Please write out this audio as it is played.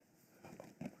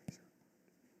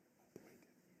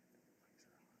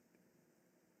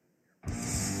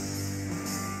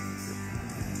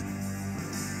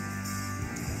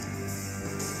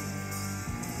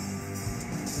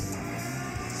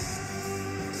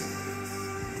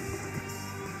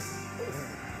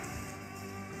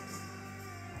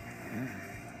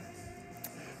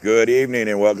Good evening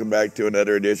and welcome back to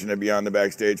another edition of Beyond the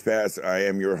Backstage Pass. I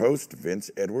am your host,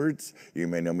 Vince Edwards. You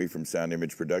may know me from Sound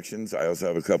Image Productions. I also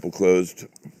have a couple closed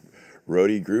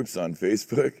roadie groups on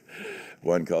Facebook,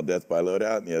 one called Death by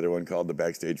Loadout and the other one called The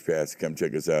Backstage Pass. Come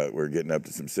check us out. We're getting up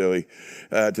to some silly.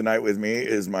 Tonight with me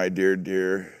is my dear,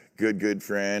 good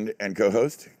friend and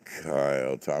co-host,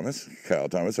 Kyle Thomas. Kyle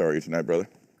Thomas, how are you tonight, brother?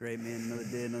 Great, man. Another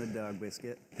day, another dog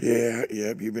biscuit. Yeah,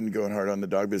 you've been going hard on the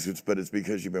dog biscuits, but it's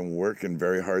because you've been working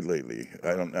very hard lately.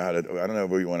 I don't know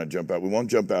where you want to jump out. We won't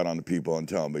jump out on the people and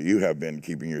tell them, but you have been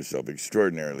keeping yourself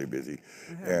extraordinarily busy,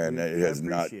 and it has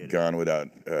not gone without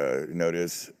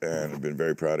notice. And I've been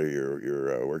very proud of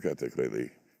your work ethic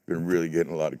lately. Been really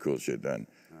getting a lot of cool shit done.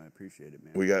 I appreciate it,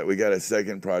 man. We got a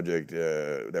second project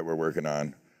that we're working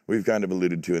on. We've kind of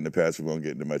alluded to in the past. We won't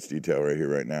get into much detail right here,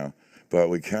 right now. But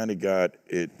we kind of got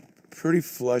it pretty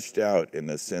flushed out in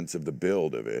the sense of the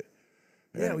build of it.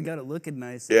 Yeah, we got it looking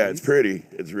nice. Yeah, it's pretty.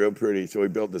 It's real pretty. So we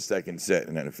built the second set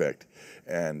in effect.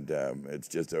 And it's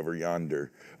just over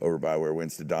yonder, over by where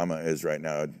Winstadama is right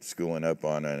now, schooling up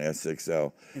on an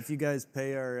S6L. If you guys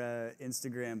pay our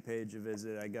Instagram page a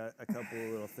visit, I got a couple of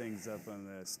little things up on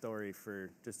the story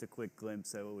for just a quick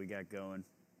glimpse at what we got going.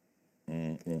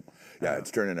 Mm-hmm. Yeah,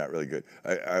 it's turning out really good.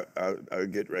 I'll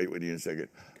get right with you in a second.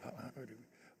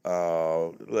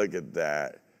 Oh, look at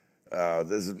that.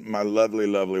 This is my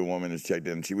lovely woman has checked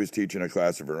in. She was teaching a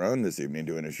class of her own this evening,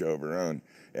 doing a show of her own,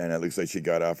 and it looks like she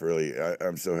got off early.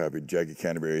 I'm so happy. Jackie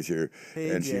Canterbury is here,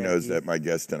 and she knows that my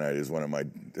guest tonight is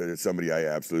somebody I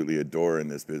absolutely adore in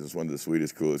this business, one of the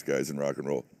sweetest, coolest guys in rock and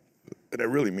roll. And I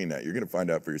really mean that. You're going to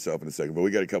find out for yourself in a second. But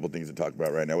we got a couple things to talk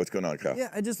about right now. What's going on, Kyle? Yeah,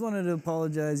 I just wanted to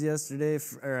apologize yesterday,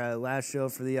 last show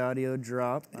for the audio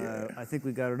drop. Yeah. I think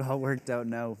we got it all worked out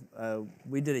now.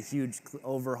 We did a huge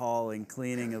overhaul and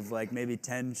cleaning of like maybe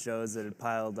 10 shows that had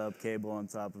piled up cable on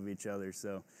top of each other.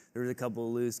 So there was a couple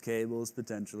of loose cables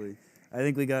potentially. I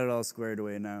think we got it all squared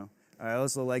away now. I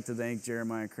also like to thank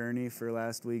Jeremiah Kearney for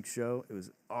last week's show. It was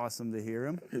awesome to hear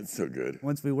him. It's so good.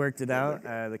 Once we worked it out,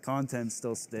 the content's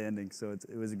still standing, so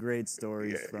it was great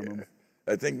stories from him.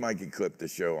 I think Mikey clipped the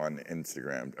show on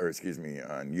Instagram,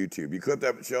 on YouTube. You clipped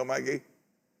that show, Mikey?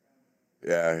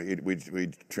 Yeah, we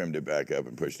trimmed it back up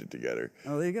and pushed it together.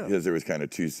 Oh, there you go. Because there was kind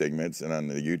of two segments, and on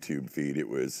the YouTube feed, it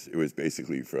was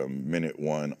basically from minute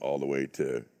 1 all the way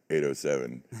to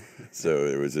 8:07. So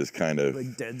there was this kind of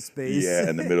like dead space. Yeah,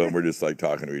 in the middle, and we're just like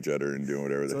talking to each other and doing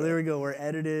whatever. So there we go. We're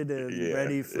edited and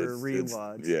ready for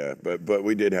rewatch. Yeah, but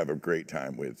we did have a great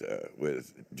time with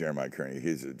Jeremiah Kearney.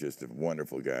 He's just a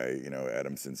wonderful guy. You know,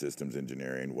 Adamson Systems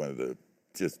Engineering, one of the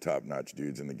just top-notch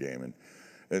dudes in the game,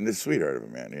 and this sweetheart of a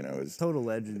man. You know, is total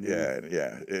legend.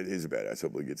 Yeah, he's a badass.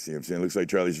 Hopefully, we get to see him soon. It looks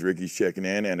like Ricky's checking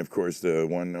in, and of course the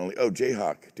one and only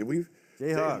Jayhawk. Did we?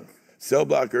 Jayhawk. Cell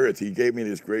Block Earth. He gave me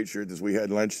this great shirt. We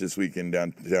had lunch this weekend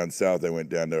down south. I went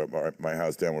down to my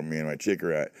house down where me and my chick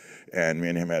are at, and me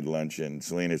and him had lunch. And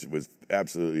Salinas was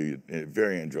absolutely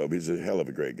very enjoyable. He's a hell of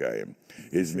a great guy. And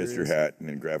he's Mr. Hat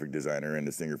and graphic designer and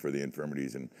the singer for the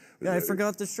Infirmities. And I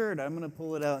forgot the shirt. I'm gonna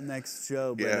pull it out next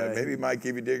show. But, maybe Mike,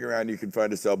 if you dig around, you can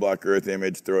find a Cell Block Earth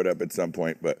image. Throw it up at some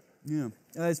point, but. Yeah.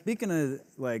 Speaking of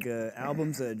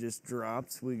albums that just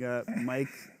dropped, we got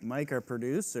Mike, our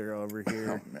producer over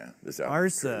here. Oh man, this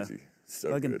album's crazy. So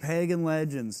fucking good. Pagan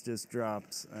Legends just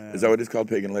dropped. Is that what it's called,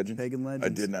 Pagan Legends? Pagan Legends. I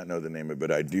did not know the name of it,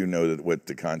 but I do know what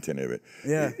the content of it.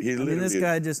 Yeah, this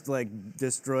guy just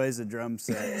destroys a drum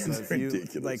set. It's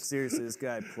ridiculous. Seriously, this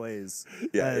guy plays.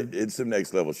 Yeah, it's some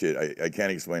next level shit. I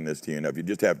can't explain this to you enough. You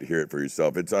just have to hear it for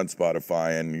yourself. It's on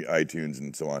Spotify and iTunes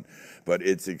and so on, but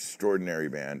it's extraordinary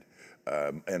band.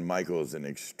 And Michael is an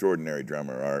extraordinary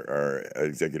drummer. Our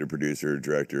executive producer,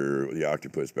 director, the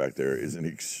octopus back there, is an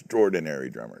extraordinary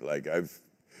drummer. Like, I've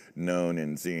known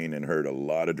and seen and heard a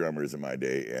lot of drummers in my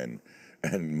day,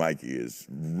 and Mikey is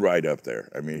right up there.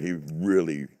 I mean, he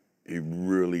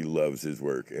really loves his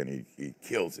work, and he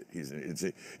kills it.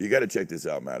 You got to check this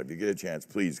album out. If you get a chance,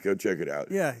 please go check it out.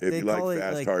 Yeah, if you like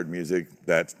fast, hard music,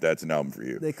 that's an album for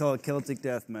you. They call it Celtic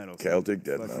death metal. Celtic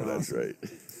death metal, that's right.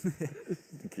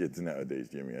 Kids nowadays,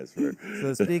 Jimmy, I swear.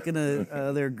 So speaking of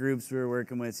other groups we were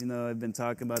working with, I've been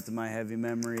talking about the My Heavy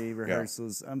Memory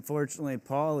rehearsals. Yeah. Unfortunately,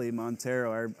 Paulie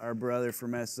Montero, our brother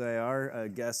from SIR, a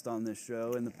guest on this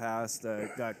show in the past,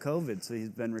 got COVID. So he's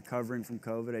been recovering from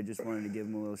COVID. I just wanted to give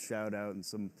him a little shout out and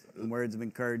some words of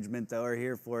encouragement that we're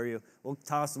here for you. We'll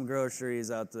toss some groceries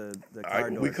out the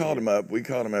car door. We called him up. We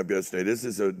called him up yesterday. This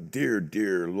is a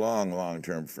dear,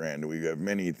 long-term friend. We have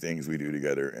many things we do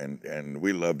together, and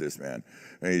we love this man.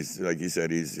 He's, like you said,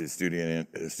 he's a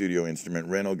studio instrument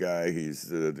rental guy.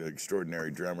 He's an extraordinary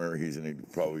drummer. He's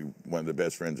probably one of the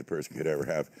best friends a person could ever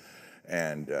have.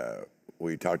 And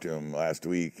we talked to him last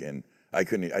week, and I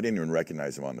didn't even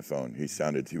recognize him on the phone.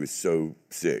 He was so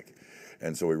sick.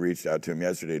 And so we reached out to him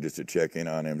yesterday just to check in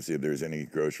on him, see if there's any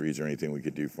groceries or anything we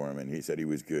could do for him. And he said he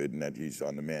was good and that he's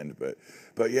on the mend.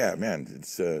 But yeah, man,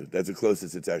 that's the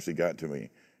closest it's actually got to me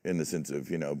in the sense of,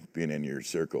 being in your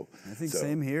circle. I think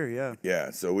same here, yeah. Yeah,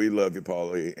 so we love you,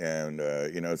 Paulie, and,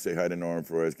 say hi to Norm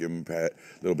for us, give him a pat,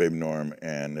 little baby Norm,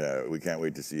 and we can't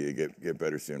wait to see you get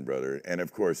better soon, brother. And,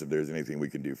 of course, if there's anything we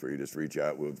can do for you, just reach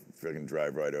out. We'll freaking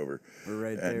drive right over. We're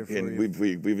right there for you.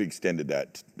 And we've extended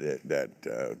that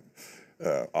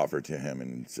offer to him,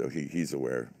 and so he's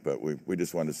aware. But we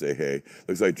just wanted to say, hey,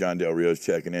 looks like John Del Rio's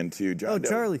checking in too.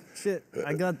 Charlie, shit,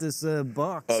 I got this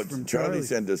box from Charlie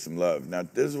sent us some love. Now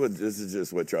this is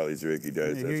just what Charlie Zwicky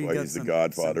does. That's why he's the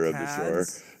godfather of the shore.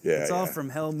 Yeah, it's all from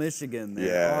Hell, Michigan.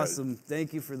 They're awesome.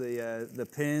 Thank you for the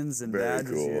pins and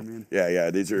badges. Very cool. Here, man. Yeah.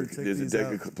 These are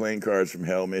deck of playing cards from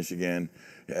Hell, Michigan.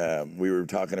 We were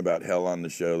talking about Hell on the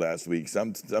show last week,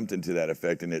 something to that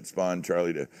effect, and it spawned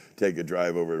Charlie to take a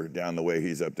drive over down the way.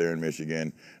 He's up there in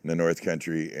Michigan, in the North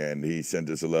Country, and he sent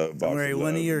us a box of love.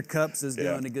 One of your cups is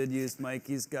going to good use,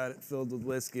 Mikey's got it filled with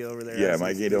whiskey over there. Yeah,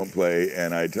 Mikey don't play,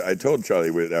 and I told Charlie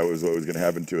that was what was going to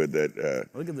happen to it, that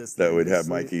look at this that would have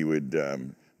Mikey would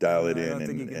dial it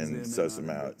in and suss them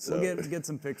out. So we'll get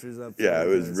some pictures up. Yeah, it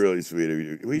was really sweet of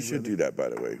you. We should do that, by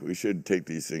the way. We should take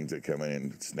these things that come in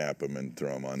and snap them and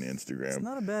throw them on the Instagram. It's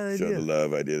not a bad idea. Show the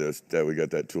love. I did that. We got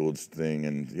that tooled thing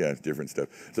and different stuff.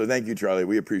 So thank you, Charlie.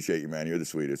 We appreciate you, man. You're the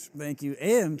sweetest. Thank you.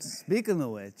 And speaking of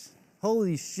which,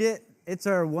 holy shit, it's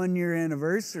our 1-year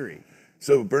anniversary.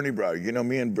 So Bernie Broderick,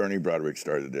 me and Bernie Broderick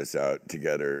started this out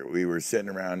together. We were sitting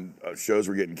around, shows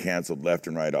were getting canceled left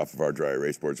and right off of our dry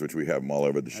erase boards, which we have them all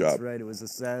over the shop. That's right, it was a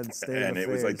sad state of And it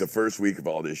was affairs. like the first week of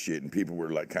all this shit, and people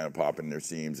were like kind of popping their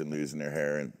seams and losing their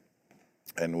hair.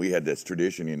 And we had this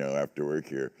tradition, after work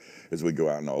here, as we go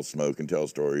out and all smoke and tell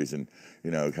stories and,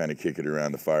 kind of kick it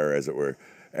around the fire, as it were.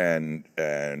 And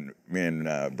me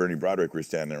and Bernie Broderick were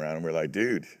standing around, and we're like,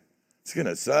 dude, it's going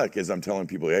to suck, as I'm telling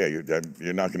people, hey,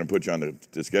 you're not going to put you on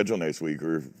the schedule next week.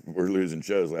 We're losing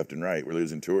shows left and right. We're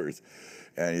losing tours.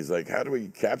 And he's like, how do we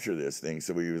capture this thing?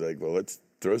 So we were like, well, let's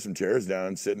throw some chairs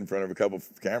down, sit in front of a couple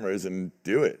cameras, and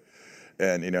do it.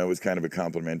 And, it was kind of a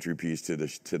complimentary piece to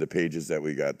the pages that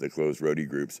we got, the closed roadie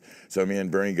groups. So me and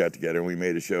Bernie got together, and we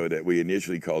made a show that we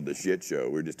initially called The Shit Show.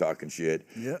 We were just talking shit,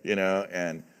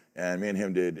 and me and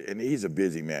him did, and he's a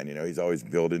busy man, he's always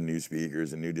building new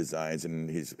speakers and new designs, and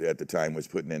he's at the time was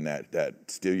putting in that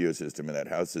stereo system and that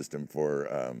house system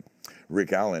for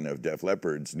Rick Allen of Def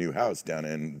Leppard's new house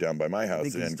down by my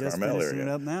house in Carmel area. It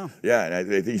up now. Yeah, and I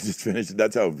think he just finished.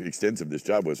 That's how extensive this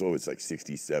job was. It's like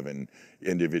 67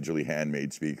 individually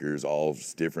handmade speakers, all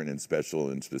different and special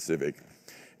and specific.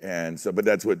 And so, but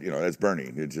that's what, that's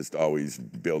Bernie. It's just always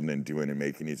building and doing and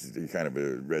making. He's kind of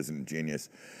a resident genius.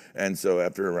 And so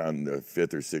after around the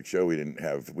 5th or 6th show,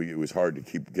 it was hard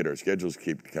to get our schedules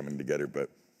keep coming together.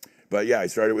 But yeah, I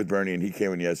started with Bernie, and he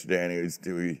came in yesterday, and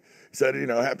we said,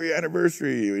 happy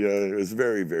anniversary. It was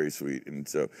very, very sweet. And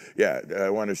so, yeah, I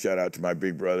want to shout out to my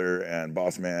big brother and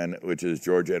boss man, which is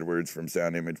George Edwards from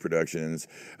Sound Image Productions,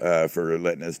 for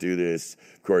letting us do this.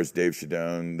 Of course, Dave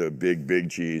Shadone, the big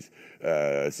cheese,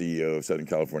 CEO of Southern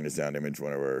California Sound Image,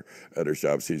 one of our other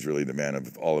shops. He's really the man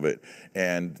of all of it.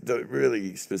 And the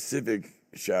really specific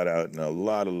shout out and a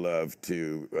lot of love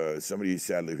to somebody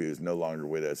sadly who is no longer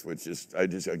with us, which I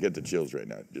get the chills right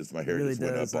now. Just my hair really just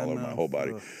went up all over my whole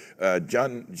body.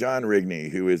 John Rigney,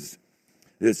 who is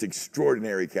this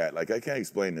extraordinary cat. Like, I can't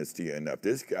explain this to you enough.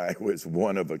 This guy was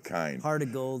one of a kind. Heart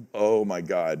of gold. Oh my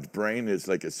God. Brain is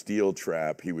like a steel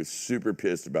trap. He was super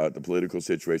pissed about the political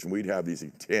situation. We'd have these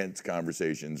intense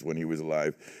conversations when he was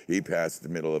alive. He passed the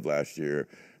middle of last year.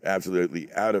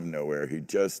 Absolutely out of nowhere. He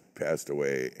just passed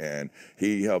away, and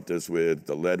he helped us with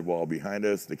the lead wall behind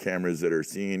us, the cameras that are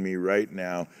seeing me right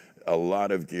now, a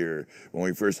lot of gear. When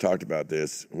we first talked about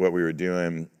this, what we were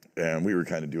doing, and we were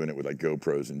kind of doing it with like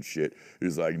GoPros and shit. He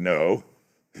was like, no,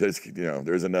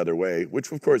 there's another way,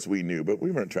 which of course we knew, but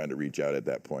we weren't trying to reach out at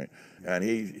that point. And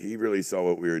he really saw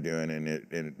what we were doing,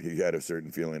 and he had a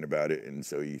certain feeling about it, and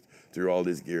so he threw all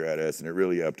this gear at us, and it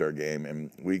really upped our game.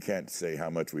 And we can't say how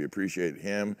much we appreciate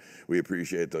him. We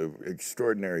appreciate the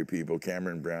extraordinary people,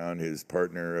 Cameron Brown, his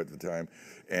partner at the time,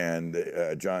 and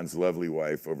John's lovely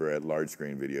wife over at Large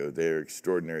Screen Video. They're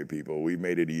extraordinary people. We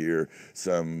made it a year,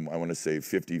 I want to say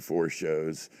 54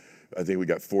 shows. I think we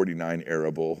got 49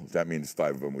 arable. That means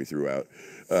 5 of them we threw out.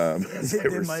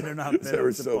 They might have not been They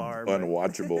were so par,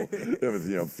 unwatchable. It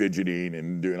was, fidgeting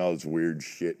and doing all this weird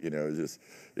shit. Just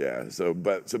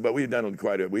but we've done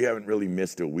we haven't really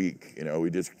missed a week. We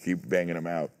just keep banging them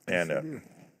out. And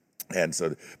And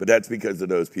so, but that's because of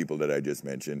those people that I just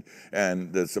mentioned,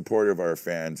 and the support of our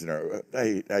fans and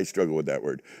I struggle with that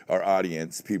word, our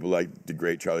audience, people like the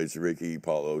great Charlie Zaricki,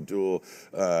 Paul O'Doul,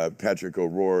 Patrick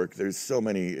O'Rourke. There's so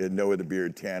many, Noah the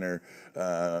Beard Tanner,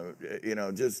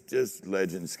 just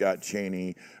legends, Scott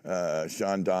Chaney,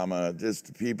 Sean Dama,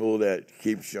 just people that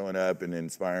keep showing up and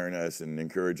inspiring us and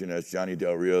encouraging us. Johnny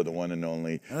Del Rio, the one and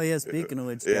only. Oh yeah, speaking of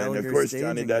which, and of course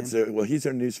Johnny,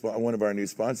 Staging, he's our one of our new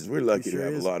sponsors. We're lucky to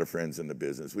have a lot of friends in the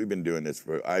business. We've been doing this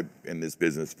in this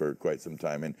business for quite some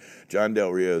time. And John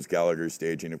Del Rio's Gallagher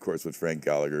Staging, of course, with Frank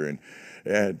Gallagher,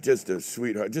 and just a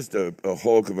sweetheart, just a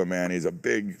hulk of a man. He's a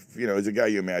big, he's a guy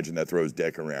you imagine that throws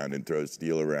deck around and throws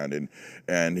steel around,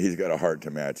 and he's got a heart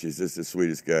to match. He's just the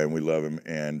sweetest guy, and we love him.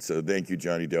 And so thank you,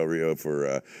 Johnny Del Rio,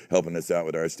 for helping us out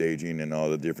with our staging and all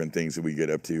the different things that we get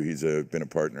up to. He's been a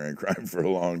partner in crime for a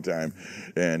long time,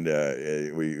 and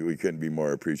we couldn't be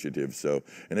more appreciative. So,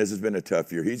 and this has been a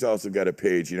tough year. He's also got a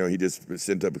page. He just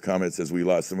sent up a comment that says, "We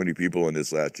lost so many people in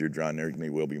this last year. John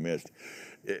Nergney will be missed."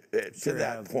 To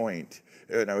that point,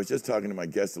 and I was just talking to my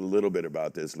guest a little bit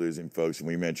about this, losing folks, and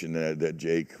we mentioned that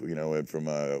Jake, from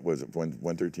was it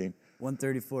 113?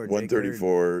 134.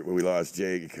 134. We lost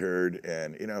Jake Hurd,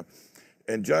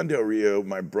 and John Del Rio,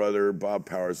 my brother, Bob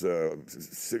Powers,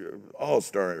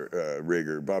 all-star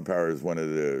rigger. Bob Powers is one of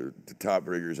the top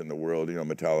riggers in the world,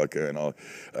 Metallica and all.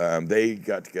 They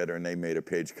got together and they made a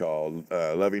page called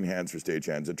Loving Hands for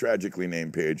Stagehands, a tragically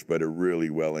named page, but a really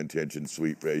well-intentioned,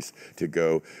 sweet place to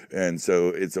go. And so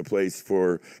it's a place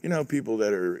for, people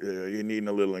that are, you needing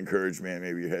a little encouragement,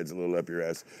 maybe your head's a little up your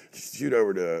ass. Shoot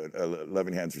over to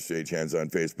Loving Hands for Stagehands on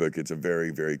Facebook. It's a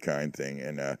very, very kind thing.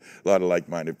 And a lot of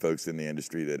like-minded folks in the industry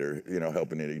that are,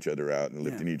 helping each other out and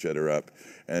lifting each other up.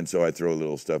 And so I throw a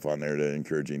little stuff on there to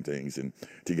encouraging things. And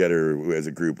together as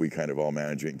a group, we kind of all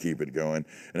manage it and keep it going.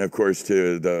 And of course,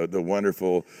 to the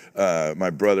wonderful, my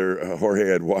brother,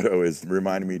 Jorge Eduardo, is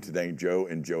reminding me to thank Joe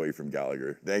and Joey from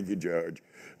Gallagher. Thank you, George.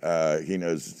 He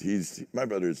knows my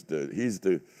brother's he's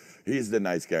the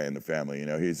nice guy in the family.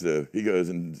 He goes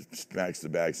and smacks the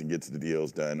backs and gets the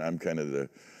deals done. I'm kind of the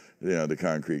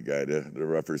concrete guy, the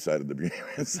rougher side of the beam.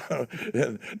 So,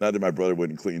 not that my brother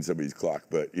wouldn't clean somebody's clock,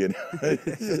 but he's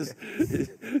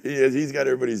got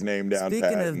everybody's name down.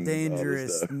 Speaking of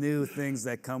dangerous new things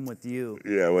that come with you,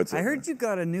 what's I heard you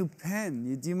got a new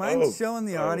pen. Do you mind showing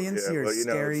the audience your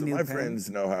scary new my pen? My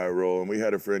friends know how I roll, and we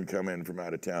had a friend come in from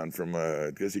out of town from, I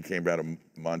guess he came out of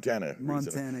Montana.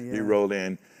 Yeah. He rolled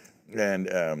in,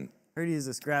 and heard he's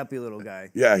a scrappy little guy.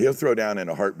 Yeah, he'll throw down in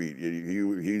a heartbeat.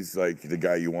 He's like the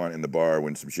guy you want in the bar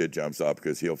when some shit jumps off,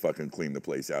 because he'll fucking clean the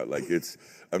place out. Like you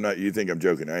think I'm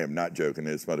joking. I am not joking.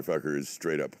 This motherfucker is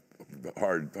straight up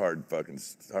hard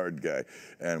guy,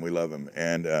 and we love him.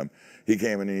 And he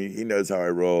came and he knows how I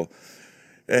roll.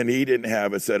 And he didn't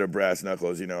have a set of brass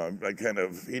knuckles, he knows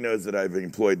that I've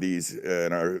employed these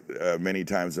many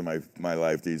times in my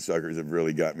life. These suckers have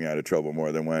really got me out of trouble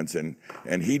more than once. And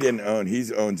he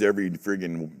owns every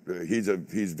friggin',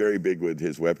 he's very big with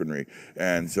his weaponry.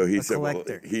 And so he said,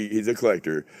 collector. He's a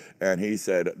collector. And he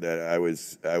said that I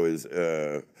was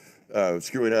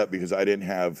screwing up because I didn't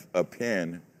have a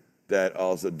pin that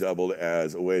also doubled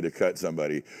as a way to cut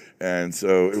somebody. And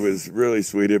so it was really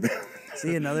sweet of him.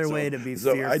 See, another way to be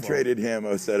fearful. So I traded him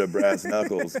a set of brass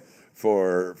knuckles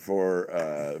for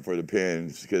the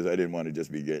pins, because I didn't want to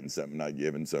just be getting something, not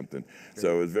giving something.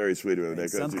 So it was very sweet of him.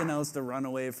 Something else to run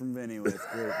away from Vinny with.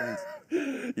 Great, thanks.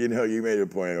 You made a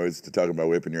point. I was talking about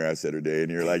whipping your ass the other day,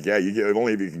 and you're like, "Yeah,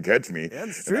 only if you can catch me." Yeah,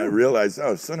 that's true. And I realized,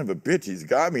 oh, son of a bitch, he's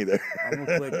got me there. I'm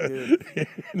a quick dude.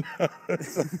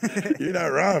 You're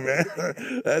not wrong, man.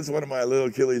 That's one of my little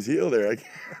Achilles heel there. I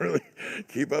can't really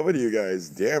keep up with you guys.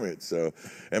 Damn it. So,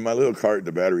 and my little cart,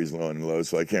 the battery's low and low,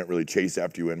 so I can't really chase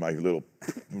after you in my little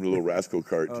rascal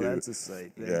cart too. That's a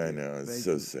sight. Thank you. I know. It's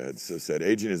so sad. So sad.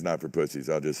 Aging is not for pussies.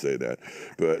 I'll just say that.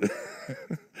 But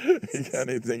you got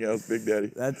anything else, Big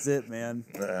Daddy? That's it, man.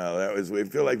 We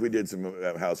feel like we did some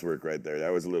housework right there.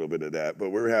 That was a little bit of that. But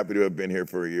we're happy to have been here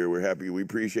for a year. We're happy. We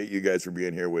appreciate you guys for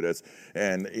being here with us.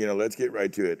 And let's get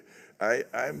right to it.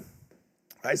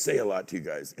 I say a lot to you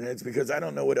guys, and it's because I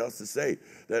don't know what else to say.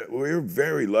 That we're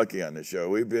very lucky on the show.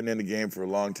 We've been in the game for a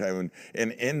long time,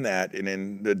 and in that, and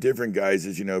in the different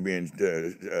guises, being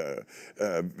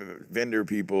vendor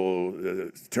people,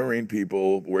 touring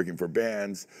people, working for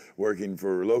bands, working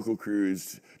for local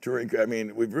crews, touring. I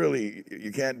mean,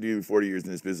 you can't do 40 years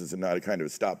in this business and not kind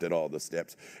of stopped at all the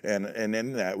steps. And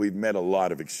in that, we've met a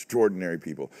lot of extraordinary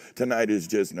people. Tonight is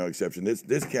just no exception.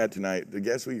 This cat tonight, the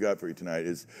guest we got for you tonight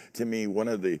is, to me, one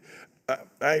of the.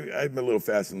 I'm a little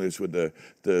fast and loose with the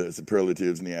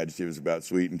superlatives and the adjectives about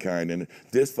sweet and kind, and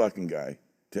this fucking guy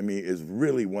to me is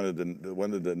really one of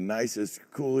the nicest,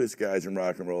 coolest guys in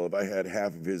rock and roll. If I had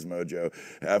half of his mojo,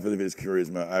 half of his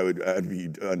charisma, I'd be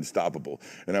unstoppable.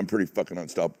 And I'm pretty fucking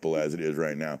unstoppable as it is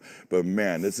right now. But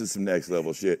man, this is some next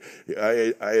level shit.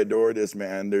 I adore this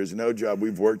man. There's no job,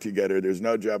 we've worked together. There's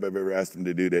no job I've ever asked him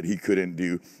to do that he couldn't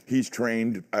do. He's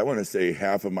trained, I want to say,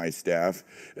 half of my staff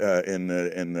in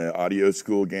the audio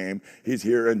school game. He's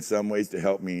here in some ways to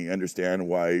help me understand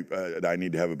why I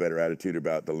need to have a better attitude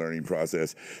about the learning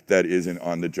process that isn't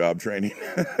on-the-job training.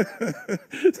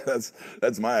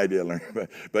 that's my idea of learning.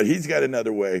 But he's got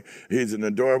another way. He's an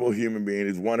adorable human being.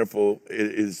 He's wonderful.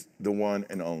 It is the one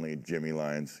and only Jimmy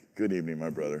Lyons. Good evening, my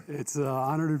brother. It's an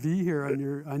honor to be here on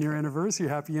your anniversary.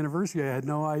 Happy anniversary! I had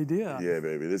no idea. Yeah,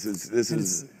 baby. This is.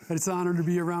 It's an honor to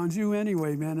be around you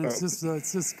anyway, man. It's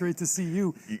just great to see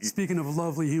you. Speaking of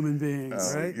lovely human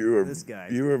beings, right? This guy.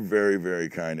 You are very, very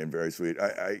kind and very sweet.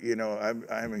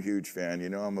 I'm a huge fan.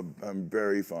 I'm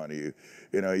very fond of you.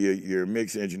 You're a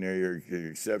mix engineer. You're an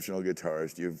exceptional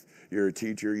guitarist. You're a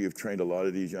teacher. You've trained a lot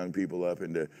of these young people up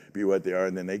into be what they are,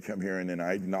 and then they come here, and then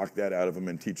I knock that out of them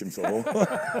and teach them soul.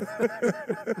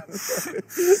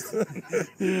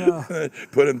 Yeah.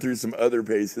 Put them through some other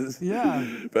paces. Yeah.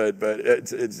 But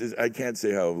it's I can't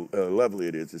say how lovely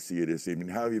it is to see you this evening.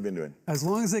 How have you been doing? As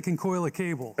long as they can coil a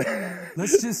cable.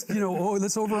 Let's just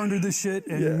let's over under this shit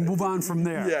and move on from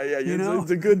there. Yeah.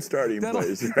 It's a good starting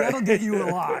place. Right? That'll get you a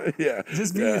lot. Yeah.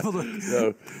 Just being able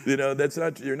to. No, that's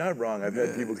not. You're not wrong. I've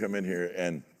had people come in here,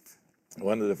 and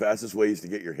one of the fastest ways to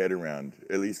get your head around,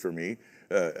 at least for me,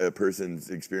 a person's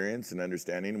experience and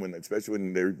understanding, especially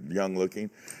when they're young looking,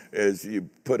 is you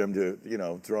put them to,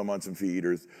 throw them on some feet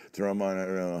or throw them on a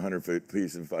 100-foot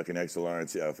piece of fucking XLR and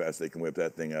see how fast they can whip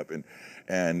that thing up.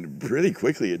 And pretty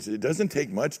quickly, it doesn't take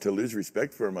much to lose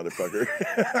respect for a motherfucker.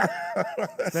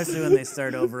 Especially when they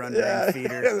start over under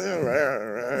feeder.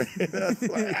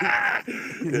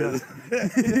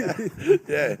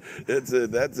 Yeah,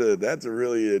 that's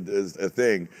really a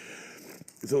thing.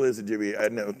 So listen, Jimmy,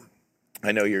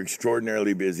 I know you're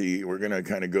extraordinarily busy. We're going to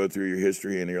kind of go through your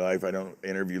history and your life. I don't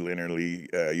interview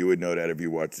linearly. You would know that if you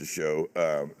watch the show.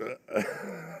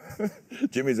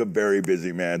 Jimmy's a very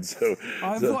busy man.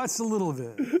 I've watched a little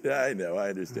bit. Yeah, I know. I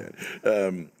understand.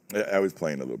 I was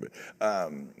playing a little bit.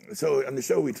 So on the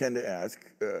show, we tend to ask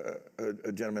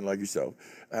a gentleman like yourself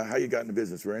how you got into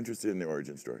business. We're interested in the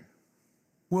origin story.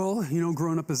 Well,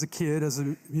 growing up as a kid, as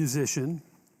a musician,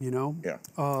 Yeah.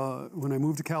 When I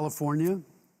moved to California,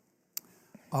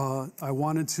 I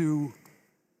wanted to,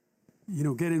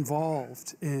 get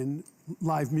involved in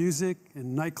live music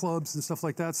and nightclubs and stuff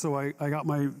like that. So I got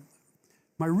my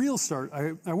real start.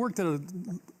 I worked at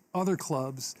other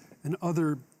clubs and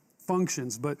other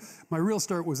functions, but my real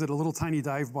start was at a little tiny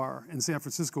dive bar in San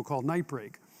Francisco called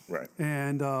Nightbreak. Right.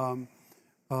 And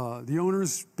the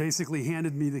owners basically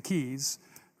handed me the keys,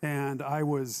 and I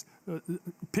was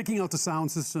picking out the sound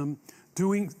system,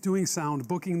 doing sound,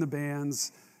 booking the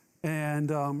bands. And,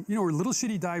 we're a little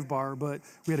shitty dive bar, but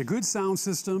we had a good sound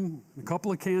system, a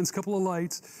couple of cans, a couple of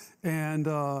lights, and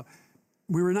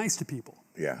we were nice to people.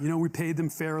 Yeah. We paid them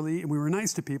fairly, and we were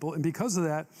nice to people. And because of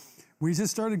that, we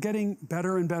just started getting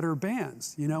better and better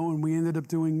bands, and we ended up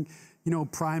doing,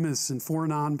 Primus and Four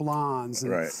Non-Blondes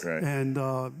and, right. and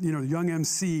Young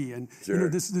MC and Sure.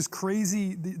 this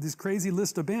crazy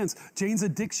list of bands. Jane's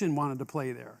Addiction wanted to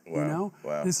play there. Wow.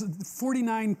 This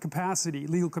 49 capacity,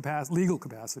 legal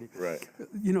capacity. Right.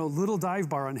 Little dive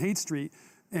bar on Haight Street,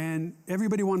 and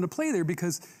everybody wanted to play there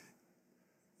because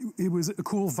it was a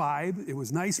cool vibe. It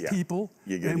was nice people.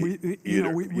 You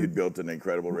built an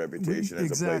incredible reputation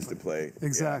as a place to play.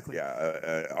 Exactly.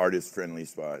 Yeah, artist-friendly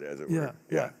spot, as it were.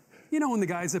 Yeah. When the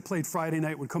guys that played Friday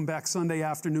night would come back Sunday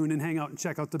afternoon and hang out and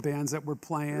check out the bands that were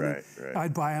playing. Right.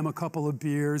 I'd buy them a couple of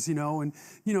beers, and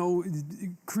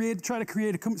try to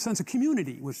create a sense of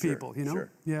community with people. Sure.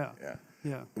 Yeah.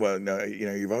 Well, no,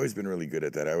 you've always been really good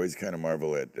at that. I always kind of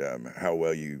marvel at how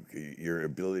well your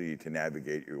ability to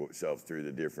navigate yourself through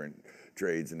the different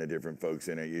trades and the different folks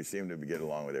in it. You seem to get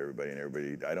along with everybody, and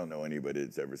everybody. I don't know anybody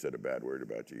that's ever said a bad word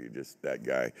about you. You're just that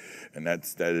guy, and that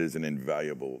is an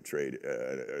invaluable trade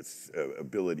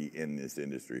ability in this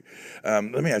industry.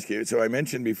 Let me ask you. So I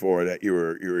mentioned before that you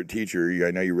were a teacher.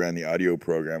 I know you ran the audio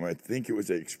program. I think it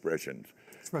was Expression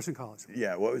College.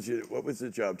 Yeah, what was the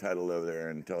job title over there,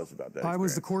 and tell us about that? I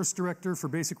was the course director for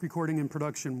Basic Recording and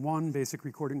Production 1, Basic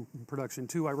Recording and Production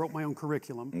 2. I wrote my own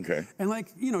curriculum. Okay. And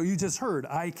you just heard,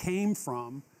 I came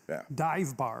from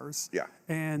dive bars, Yeah.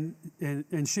 and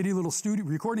shitty little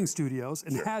recording studios,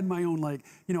 and had my own like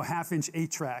half-inch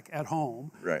 8-track at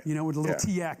home, Right. With a little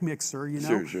TIAC mixer,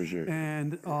 Sure.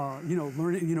 and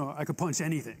learning, I could punch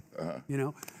anything,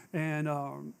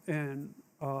 and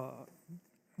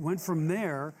went from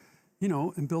there,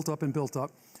 and built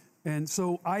up, and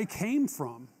so I came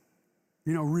from,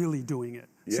 really doing it.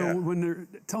 Yeah. So when they're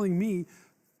telling me,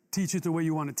 teach it the way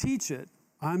you want to teach it,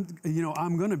 I'm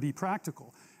going to be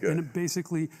practical. Good. And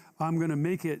basically, I'm going to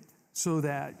make it so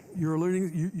that you're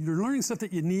learning stuff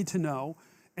that you need to know.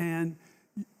 And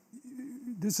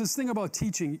there's this thing about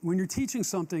teaching. When you're teaching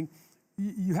something,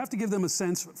 you have to give them a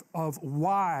sense of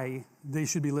why they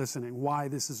should be listening, why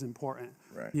this is important.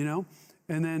 Right.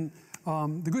 And then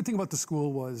the good thing about the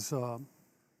school was,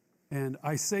 and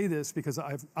I say this because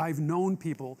I've known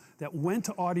people that went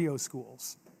to audio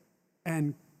schools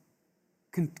and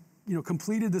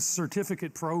completed this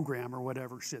certificate program or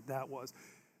whatever shit that was,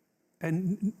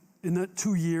 and in the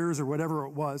 2 years or whatever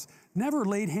it was, never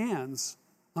laid hands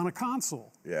on a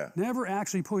console. Yeah. Never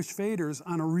actually pushed faders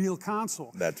on a real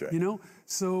console. That's right.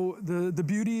 So the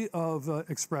beauty of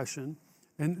expression,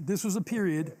 and this was a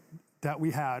period that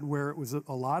we had where it was a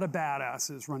lot of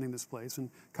badasses running this place, and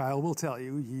Kyle will tell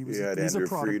you he's Andrew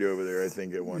Freed over there, I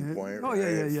think, at one point. Oh,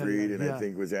 yeah. Freed, and I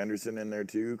think was Anderson in there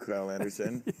too, Kyle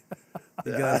Anderson.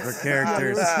 You got it for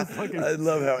characters. I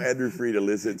love how Andrew Freed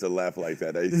elicits a laugh like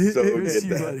that. I so get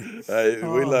that.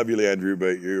 We love you, Andrew,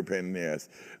 but you're a pain in the ass.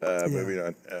 Moving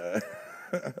on.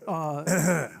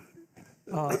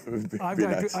 I've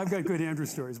got good Andrew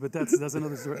stories, but that's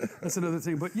another story. That's another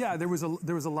thing. But yeah, there was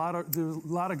a lot of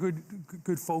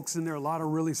good folks in there, a lot of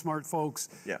really smart folks,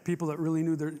 people that really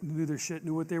knew their shit,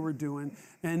 knew what they were doing,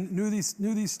 and knew these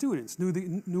students,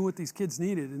 knew what these kids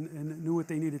needed, and knew what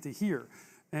they needed to hear.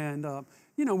 And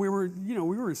we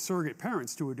were surrogate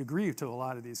parents to a degree to a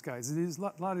lot of these guys. A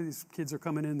lot of these kids are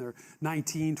coming in, they're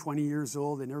 19, 20 years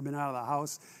old, they've never been out of the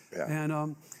house,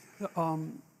 and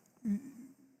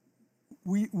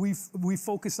we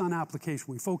focus on application.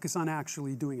 We focus on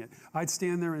actually doing it. I'd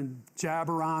stand there and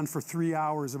jabber on for 3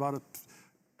 hours about a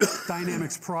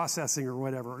dynamics processing or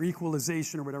whatever, or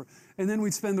equalization or whatever, and then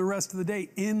we'd spend the rest of the day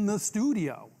in the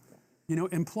studio,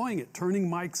 employing it, turning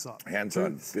mics up.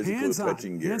 Hands-on, physical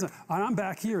touching gear. Hands-on. And I'm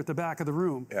back here at the back of the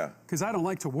room. Because I don't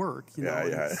like to work,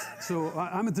 So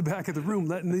I'm at the back of the room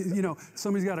letting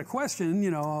somebody's got a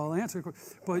question, I'll answer.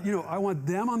 But, I want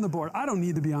them on the board. I don't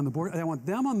need to be on the board. I want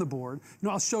them on the board.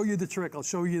 I'll show you the trick. I'll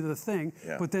show you the thing.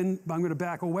 But then I'm going to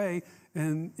back away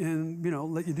and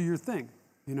let you do your thing,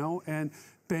 And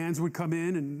bands would come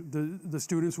in, and the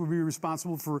students would be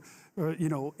responsible for,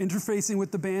 interfacing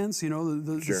with the bands,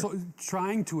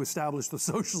 trying to establish the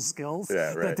social skills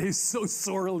that they so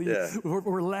sorely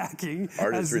were lacking.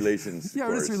 Artist relations. Yeah,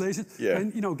 artist relations. Yeah.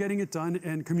 And, getting it done,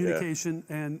 and communication,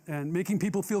 and making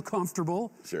people feel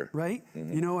comfortable. Sure. Right?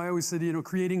 Mm-hmm. I always said,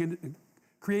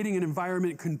 creating an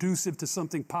environment conducive to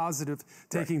something positive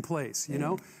taking place,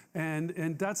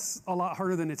 And that's a lot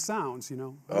harder than it sounds, I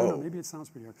don't know, maybe it sounds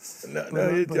pretty hard.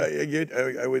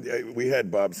 We had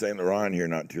Bob St. Laurent here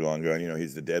not too long ago.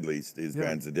 He's the Deadlies. His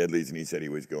band's the Deadlies, and he said he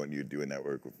was doing that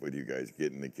work with you guys,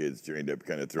 getting the kids trained up,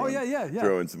 kind of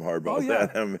throwing some hardballs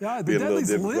at them. Yeah, the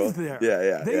Deadlies lived there.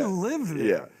 They lived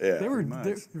there. They were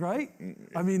right.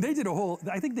 I mean, I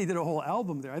think they did a whole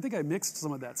album there. I think I mixed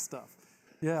some of that stuff.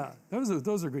 Yeah,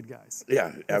 those are good guys.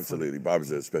 Yeah, absolutely. Bob's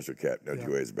a special cat. No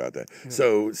two ways about that. Yeah.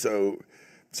 So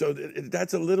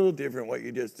that's a little different. What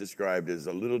you just described is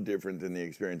a little different than the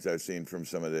experience I've seen from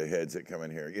some of the heads that come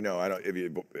in here. I don't.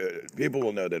 People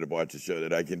will know that have watched the show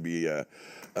that I can be a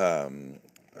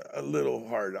little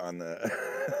hard on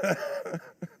the.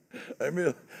 I'm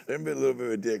a little bit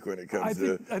of a dick when it comes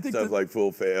to stuff like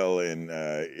Full Fail and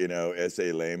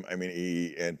S.A. Lame. I mean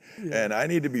E and I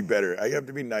need to be better. I have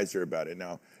to be nicer about it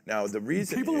now. Now the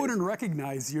reason people wouldn't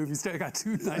recognize you if you still got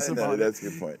too nice about it. That's a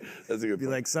good point. Be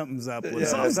like something's up.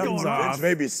 Something's off. It's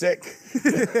maybe sick.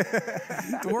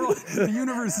 The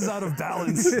universe is out of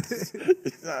balance.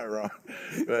 It's not wrong,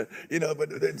 but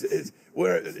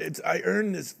I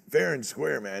earned this fair and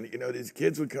square, man. These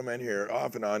kids would come in here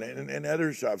off and on, and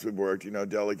other shops we've worked,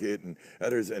 Delicate and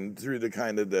others, and through the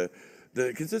kind of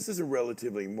because this is a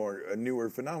relatively a newer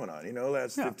phenomenon,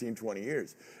 last 15, 20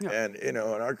 years. Yeah. And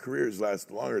our careers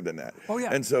last longer than that. Oh,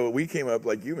 yeah. And so we came up,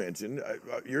 like you mentioned,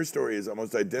 your story is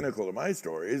almost identical to my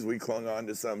story. We clung on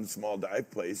to some small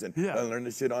dive place and learned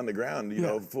the shit on the ground,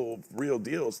 full real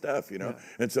deal stuff, Yeah.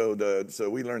 And so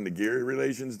we learned the gear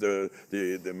relations, the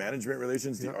management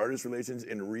relations, the artist relations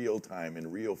in real time,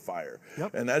 in real fire.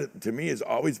 Yep. And that, to me, has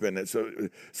always been it. So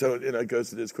it goes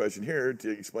to this question here to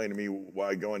explain to me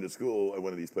why going to school school at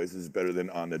one of these places is better than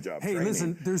on-the-job Hey, training.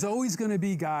 listen, there's always going to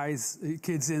be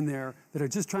kids in there that are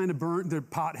just trying to burn, they're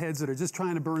potheads that are just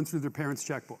trying to burn through their parents'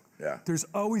 checkbook. Yeah. There's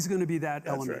always going to be that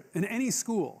element right. in any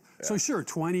school. Yeah. So sure,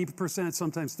 20%,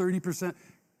 sometimes 30%.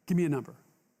 Give me a number.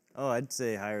 Oh, I'd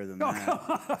say higher than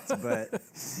that. But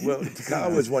Well,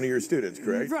 Kyle was one of your students,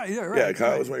 correct? Right, yeah, right. Yeah, Kyle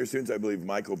right. was one of your students. I believe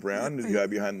Michael Brown, the guy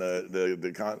behind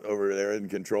over there in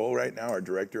control right now, our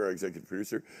director, our executive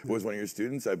producer, was one of your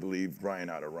students. I believe Brian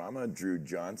Adorama, Drew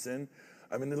Johnson.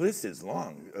 I mean, the list is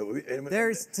long.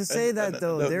 There's to say that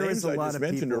though, the there names was a I lot just of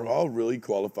mentioned people. are all really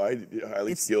qualified,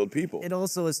 highly skilled people. It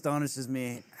also astonishes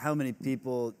me how many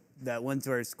people that went to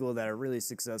our school that are really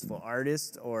successful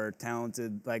artists or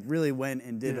talented, like really went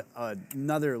and did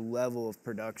another level of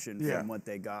production from what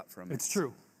they got from it. It's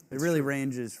true. It really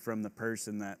ranges from the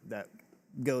person that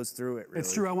goes through it. Really.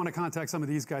 It's true. I want to contact some of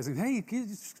these guys and, hey,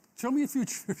 show me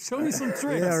show me some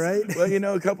tricks. Yeah, right. Well, you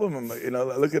know, a couple of them. You know,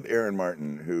 look at Aaron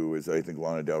Martin, who was, I think,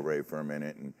 Lana Del Rey for a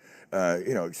minute, and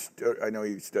you know, I know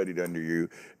he studied under you,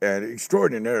 and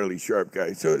extraordinarily sharp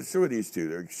guy. So are these two.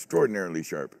 They're extraordinarily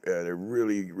sharp. They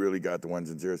really, really got the ones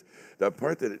and zeros. The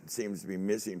part that it seems to be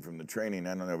missing from the training,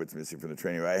 I don't know if it's missing from the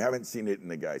training, but I haven't seen it in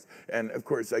the guys. And of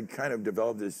course, I kind of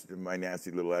developed my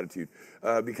nasty little attitude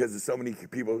because of so many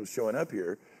people showing up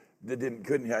here that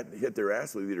couldn't hit their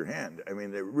ass with either hand. I mean,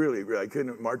 they really, I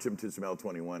couldn't march them to some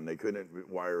L21. They couldn't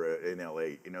wire an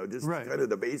L8, you know, just kind of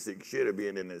the basic shit of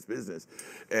being in this business.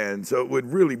 And so it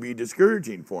would really be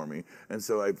discouraging for me. And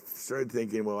so I started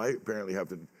thinking, well, I apparently have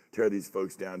to tear these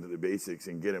folks down to the basics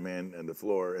and get them in on the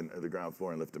floor and the ground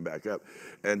floor and lift them back up.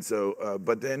 And so,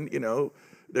 but then, you know,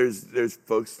 there's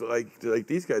folks like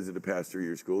these guys at the past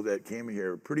 3-year school that came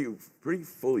here pretty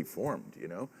fully formed, you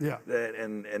know. Yeah.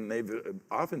 And they've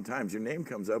oftentimes your name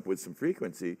comes up with some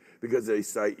frequency because they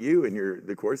cite you and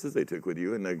the courses they took with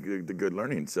you and the good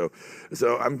learning. So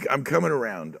I'm coming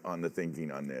around on the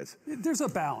thinking on this. There's a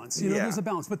balance, you know. There's a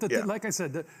balance, but like I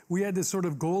said, we had this sort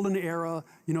of golden era.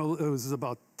 You know, it was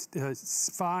about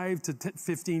 5 to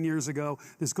 15 years ago.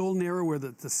 This golden era where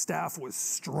the staff was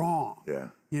strong. Yeah.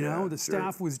 You know, the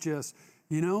staff was just,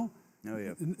 you know,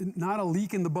 not a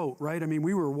leak in the boat, right? I mean,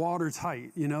 we were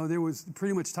watertight. You know, there was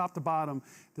pretty much top to bottom.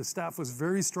 The staff was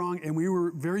very strong, and we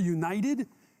were very united.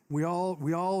 We all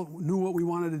knew what we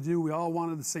wanted to do. We all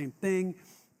wanted the same thing,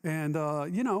 and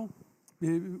you know,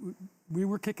 we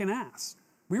were kicking ass.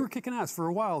 We were kicking ass for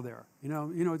a while there. You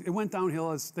know, it went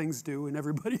downhill as things do, and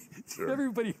everybody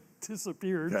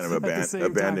disappeared. Kind of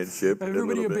abandoned ship.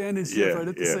 Everybody abandoned ship right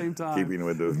at the same time. Keeping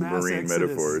with the marine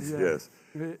metaphors, yes.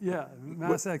 Yeah,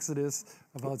 mass exodus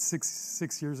about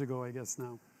six years ago, I guess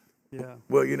now. Yeah.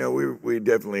 Well, you know, we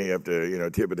definitely have to, you know,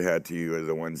 tip of the hat to you as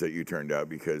the ones that you turned out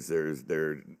because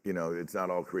you know, it's not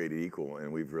all created equal,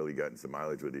 and we've really gotten some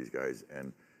mileage with these guys,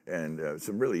 and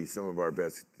some of our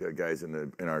best guys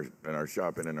in our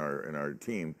shop and in our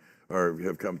team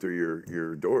have come through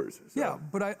your doors. So. Yeah,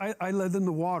 but I led them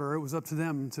to water. It was up to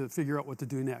them to figure out what to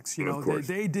do next. You know,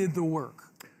 they did the work.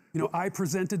 You know, I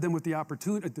presented them with the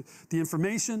opportunity, the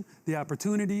information, the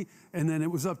opportunity, and then it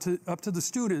was up to the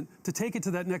student to take it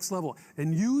to that next level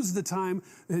and use the time,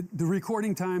 the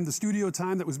recording time, the studio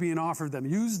time that was being offered them.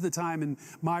 Use the time in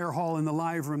Meyer Hall in the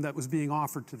live room that was being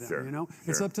offered to them. Sure. You know,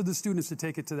 it's up to the students to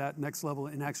take it to that next level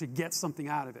and actually get something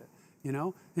out of it. You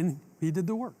know, and he did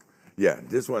the work. Yeah,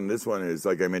 this one is,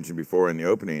 like I mentioned before in the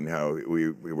opening, how we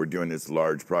were doing this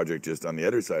large project just on the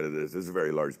other side of this. This is a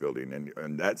very large building,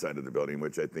 and that side of the building,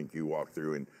 which I think you walked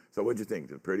through. And so what'd you think?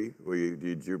 Is it pretty?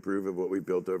 Did you approve of what we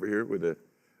built over here with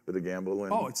the gamble?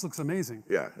 And, it looks amazing.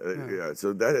 Yeah.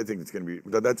 So that I think it's going to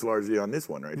be, that's largely on this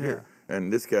one right here.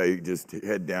 And this guy just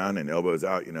head down and elbows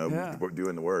out, you know,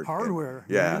 doing the work. Hardware.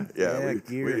 Yeah.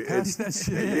 Pass that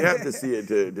shit. You have to see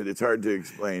it. It's hard to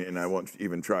explain, and I won't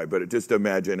even try. But just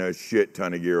imagine a shit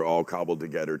ton of gear all cobbled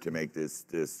together to make this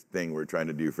thing we're trying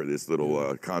to do for this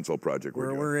little console project we're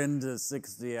doing. We're into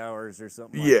 60 hours or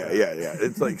something. Yeah.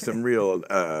 It's like some real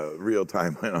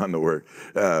time on the work.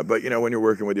 But you know, when you're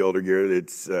working with the older gear,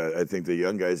 it's I think the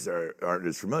young guys aren't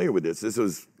as familiar with this.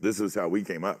 This was how we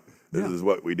came up. This is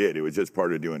what we did. It was just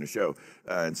part of doing a show.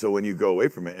 And so when you go away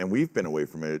from it, and we've been away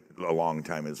from it a long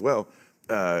time as well,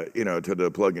 you know, to the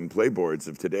plug and play boards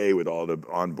of today with all the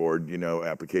onboard, you know,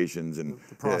 applications and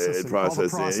processing. All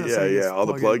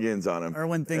the plugins on them. Or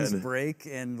when things break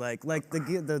and like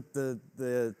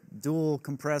the dual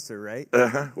compressor, right?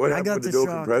 What happened with the dual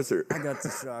compressor? I got the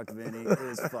shock, Vinny. It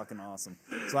was fucking awesome.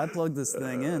 So I plugged this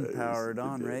thing in, powered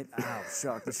on, right? Ow,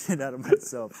 shocked the shit out of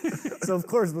myself. So of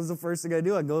course, what's the first thing I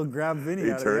do? I go grab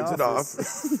Vinny out of the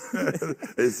office. He turns it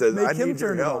off. It says, I need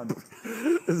your help.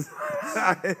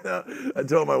 I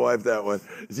told my wife that one.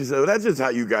 She said, well, that's just how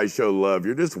you guys show love.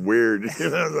 You're just weird. It's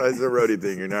a roadie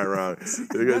thing. You're not wrong.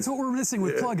 That's what we're missing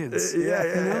with plugins.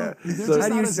 Yeah. So how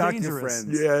do you shock your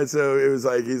friends? Yeah, so it was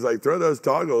like, he's like, throw those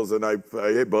toggles. And I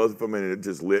hit both of them, and it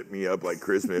just lit me up like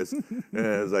Christmas. And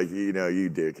I was like, you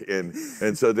dick.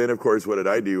 And so then, of course, what did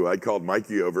I do? I called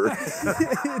Mikey over.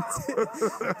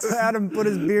 Had him put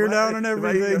his beer down and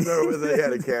everything. They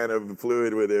had a can of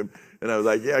fluid with him. And I was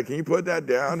like, yeah, can you put that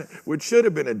down? Which should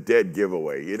have been a dead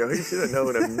giveaway. He should have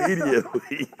known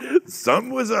immediately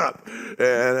something was up.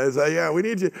 And I was like, yeah, we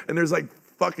need you. And there's like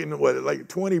fucking,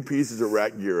 20 pieces of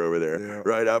rack gear over there,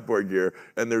 right? Outboard gear.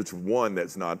 And there's one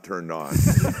that's not turned on. How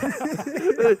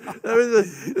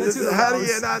do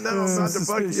you not know not to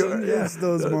fuck you? It's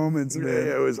those moments, man.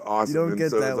 Yeah, it was awesome. You don't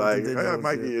get that with the I digital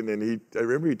Mikey, shit. and then I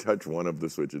remember he touched one of the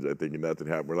switches, I think, and nothing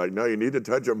happened. We're like, no, you need to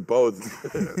touch them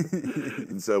both.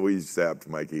 And so we sapped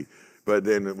Mikey. But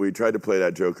then we tried to play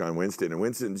that joke on Winston, and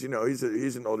Winston's,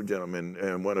 he's an older gentleman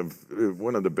and one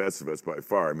of the best of us by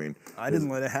far. I mean, I didn't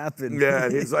let it happen. Yeah,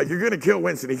 and he's like, "You're gonna kill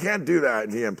Winston. He can't do that,"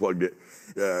 and he unplugged it.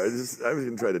 I was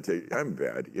gonna try to take. I'm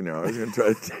bad, I was gonna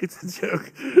try to take the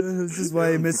joke. This is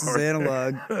why he misses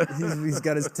analog. He's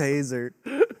got his taser.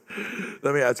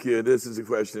 Let me ask you. This is a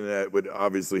question that would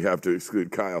obviously have to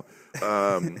exclude Kyle.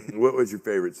 What was your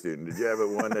favorite student? Did you have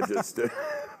one that just?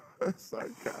 Sorry,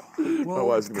 Kyle. Well, My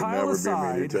wife's gonna Kyle never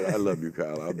aside, be mean to you. I love you,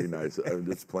 Kyle. I'll be nice. I'm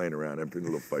just playing around. I'm being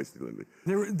a little feisty lately.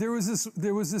 There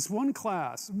was this one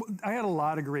class. I had a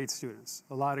lot of great students.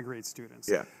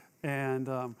 Yeah. And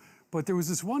but there was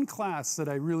this one class that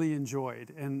I really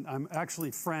enjoyed, and I'm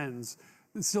actually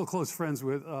still close friends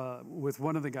with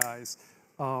one of the guys.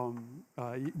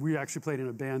 We actually played in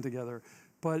a band together.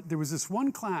 But there was this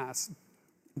one class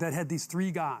that had these 3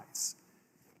 guys,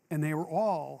 and they were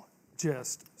all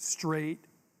just straight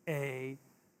A,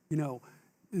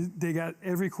 they got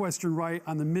every question right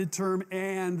on the midterm,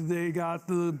 and they got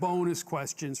the bonus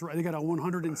questions right. They got a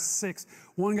 106.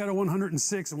 One got a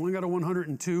 106, and one got a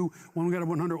 102. One got a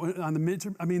 100 on the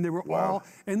midterm. I mean, they were all,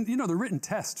 and the written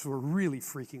tests were really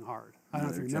freaking hard. I don't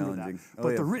know if you remember that,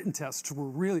 but the written tests were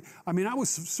really. I mean, I was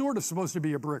sort of supposed to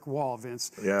be a brick wall,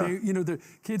 Vince. Yeah. The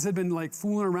kids had been like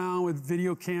fooling around with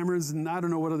video cameras, and I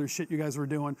don't know what other shit you guys were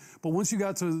doing. But once you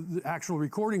got to the actual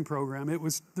recording program, it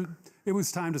was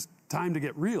time to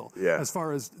get real as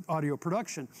far as audio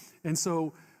production, and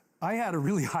so. I had a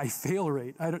really high fail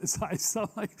rate. I sound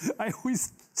like I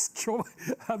always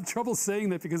have trouble saying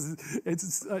that because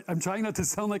I'm trying not to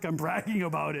sound like I'm bragging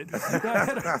about it.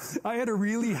 I had a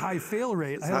really high fail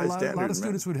rate. I had a lot of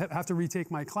students would have to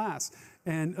retake my class,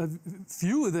 and a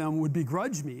few of them would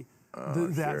begrudge me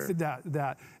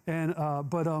that.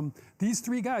 And these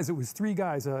 3 guys. It was 3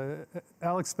 guys: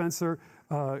 Alex Spencer,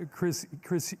 Chris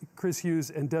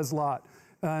Hughes, and Des Lott.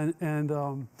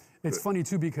 And it's funny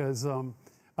too because.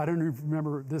 I don't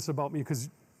remember this about me because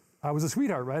I was a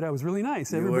sweetheart, right? I was really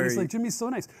nice. Everybody's like, Jimmy's so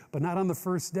nice. But not on the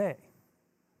first day.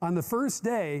 On the first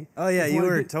day... Oh, yeah,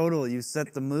 you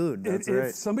set the mood. That's right.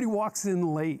 If somebody walks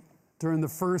in late during the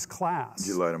first class... Did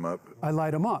you light them up? I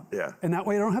light them up. Yeah. And that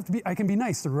way I can be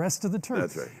nice the rest of the term.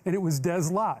 That's right. And it was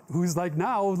Des Lott, who's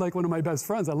now one of my best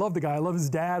friends. I love the guy. I love his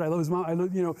dad. I love his mom.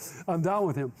 I'm down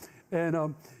with him.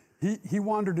 And he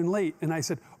wandered in late, and I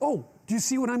said, oh, do you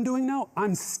see what I'm doing now?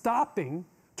 I'm stopping...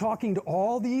 talking to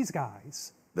all these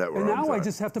guys, and now I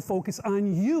just have to focus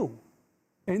on you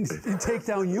and take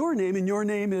down your name, and your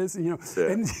name is, and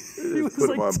he was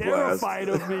like terrified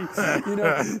of me,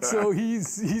 So he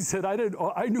said,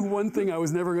 I knew one thing, I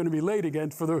was never going to be late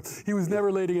again he was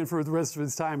never late again for the rest of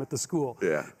his time at the school.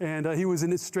 Yeah. And he was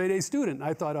a straight A student.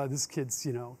 I thought, oh, this kid's,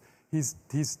 he's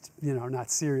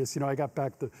not serious. I got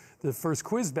back the first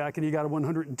quiz back, and he got a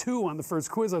 102 on the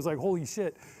first quiz. I was like, holy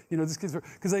shit, this kid's,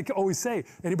 because I always say,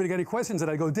 anybody got any questions? And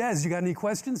I go, Des, you got any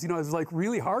questions? I was like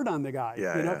really hard on the guy,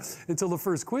 until the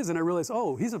first quiz, and I realized,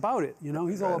 oh, he's about it,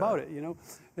 he's all about it,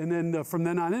 And then from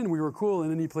then on in, we were cool,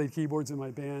 and then he played keyboards in my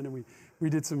band, and we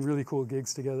did some really cool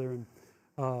gigs together,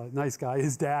 and nice guy.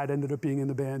 His dad ended up being in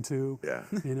the band too. Yeah.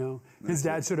 His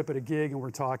dad showed up at a gig, and we're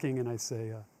talking, and I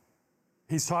say,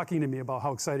 he's talking to me about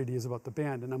how excited he is about the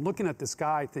band. And I'm looking at this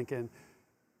guy thinking,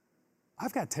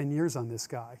 I've got 10 years on this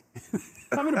guy.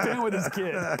 I'm in a band with this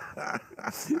kid.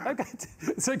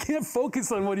 So I can't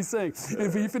focus on what he's saying.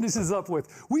 And he finishes up with,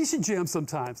 we should jam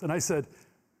sometimes. And I said,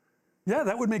 yeah,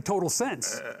 that would make total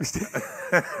sense.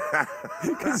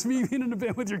 Because me being in a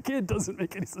band with your kid doesn't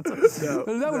make any sense.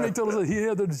 That would make total sense. He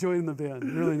had to join the band.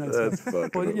 Really nice. That's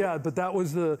fucking but that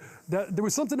was there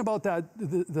was something about that,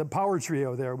 the power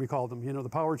trio there, we called them, the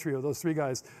power trio, those 3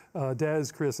 guys, Des,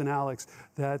 Chris, and Alex,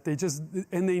 that they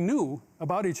knew,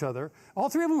 about each other. All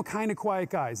three of them were kind of quiet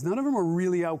guys. None of them were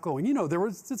really outgoing. You know,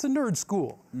 it's a nerd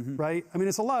school, right? I mean,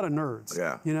 it's a lot of nerds,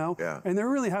 you know? Yeah. And they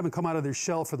really haven't come out of their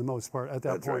shell for the most part at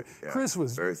that That's point. right, yeah. Chris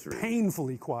was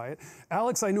painfully quiet.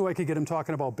 Alex, I knew I could get him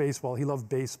talking about baseball. He loved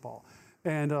baseball.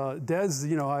 And Dez,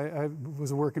 you know, I was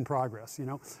a work in progress, you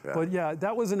know. Yeah. But yeah,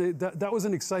 that was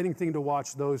an exciting thing to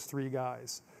watch those three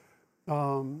guys.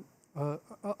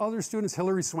 Other students,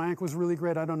 Hillary Swank was really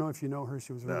great. I don't know if you know her.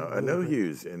 She was really, No, really I know great.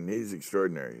 Hughes, and he's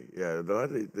extraordinary. Yeah, a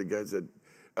lot of the guys that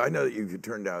I know that you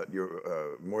turned out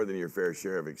your more than your fair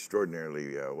share of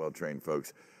extraordinarily well-trained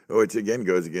folks, which again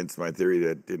goes against my theory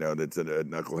that you know that's a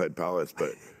knucklehead palace,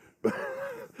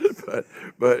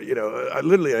 but you know,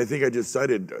 I think I just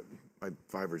cited. Like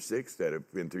 5 or 6 that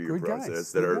have been through your Good guys,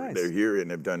 process good that are guys. they're here and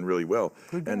have done really well.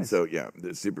 Good And guys. so yeah,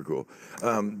 it's super cool.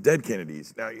 Dead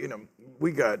Kennedys. Now you know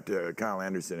we got Kyle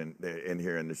Anderson in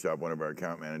here in the shop, one of our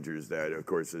account managers. That of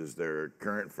course is their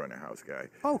current front of house guy.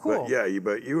 Oh, cool. But yeah, you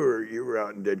were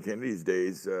out in Dead Kennedys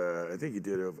days. I think you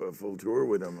did a full tour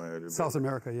with them. South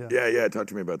America, yeah. Yeah. Talk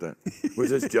to me about that.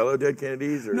 Was this Jello Dead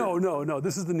Kennedys or No.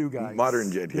 This is the new guy. modern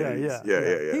Dead Kennedys?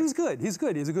 Yeah. He was good. He's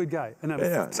good. He's a good guy. And I'm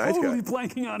Nice guy. totally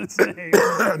blanking on his name.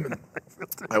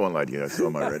 I won't lie to you. So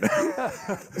am I right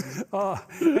now.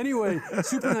 Anyway,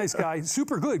 super nice guy.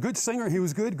 Super good. Good singer. He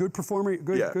was good. Good performer.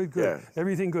 Good. Yeah.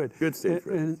 Everything good. Good stage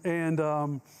presence.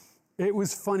 And it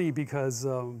was funny because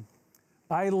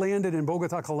I landed in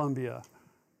Bogota, Colombia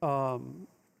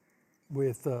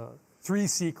with 3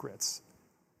 secrets.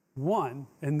 One,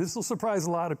 and this will surprise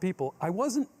a lot of people, I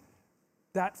wasn't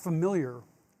that familiar.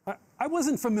 I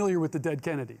wasn't familiar with the Dead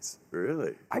Kennedys.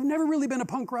 Really? I've never really been a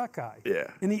punk rock guy.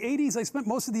 Yeah. In the 80s, I spent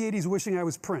most of the 80s wishing I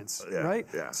was Prince, right?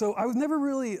 Yeah. So I was never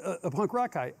really a punk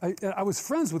rock guy. I was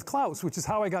friends with Klaus, which is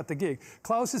how I got the gig.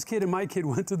 Klaus's kid and my kid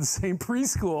went to the same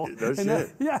preschool. No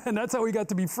shit. And that's how we got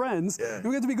to be friends. Yeah. And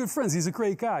we got to be good friends. He's a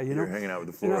great guy, you know? You're hanging out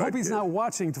with the And I fluoride hope he's kid. not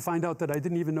watching to find out that I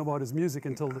didn't even know about his music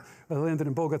until I landed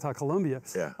in Bogota, Colombia.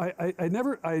 Yeah. I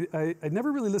never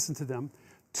really listened to them.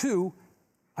 2,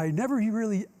 I never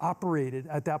really operated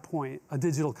at that point a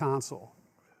digital console,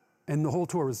 and the whole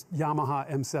tour was Yamaha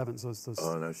M7s. Those,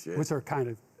 Oh, no shit. Which are kind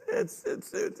of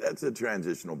That's a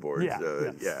transitional board.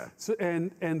 yeah. So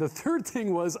and the third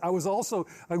thing was I was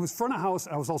front of house.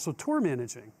 I was also tour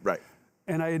managing. Right.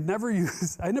 And I never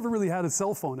really had a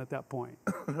cell phone at that point.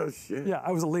 Oh shit. Yeah,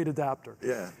 I was a late adopter.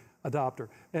 Yeah. Adopter.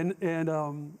 And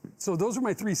so those were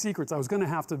my 3 secrets. I was going to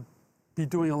have to be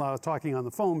doing a lot of talking on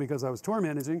the phone because I was tour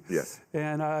managing. Yes.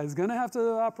 And I was going to have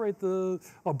to operate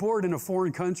a board in a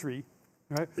foreign country,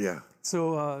 right? Yeah.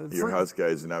 So Your house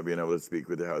guys not being able to speak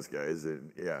with the house guys,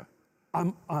 and yeah.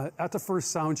 I'm at the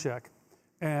first sound check,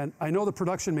 and I know the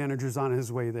production manager's on his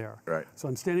way there. Right. So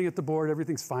I'm standing at the board.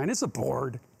 Everything's fine. It's a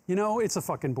board. You know, it's a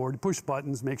fucking board. Push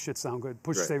buttons, make shit sound good.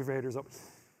 Push Right. save faders up.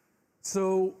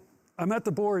 So I'm at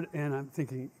the board, and I'm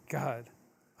thinking, God,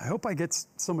 I hope I get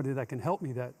somebody that can help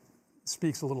me that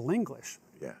speaks a little English.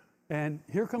 Yeah. And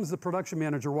here comes the production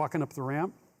manager walking up the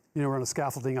ramp. You know, we're on a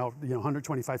scaffolding out,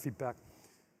 125 feet back.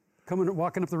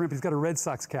 Walking up the ramp, he's got a Red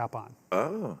Sox cap on.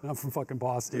 Oh. And I'm from fucking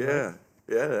Boston. Yeah. Right?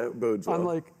 Yeah, that bodes well. I'm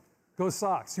like, go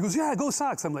Sox. He goes, yeah, go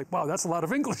Sox. I'm like, wow, that's a lot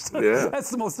of English. Yeah. That's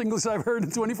the most English I've heard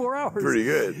in 24 hours. Pretty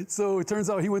good. So it turns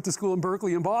out he went to school in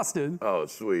Berkeley in Boston. Oh,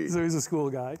 sweet. So he's a school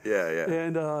guy. Yeah.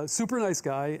 And super nice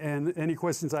guy. And any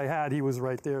questions I had, he was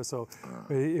right there. So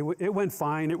it went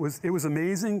fine. It was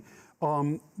amazing.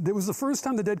 It was the first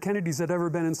time the Dead Kennedys had ever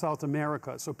been in South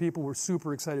America. So people were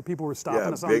super excited. People were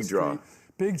stopping us on the big street. draw.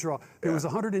 Big draw. There was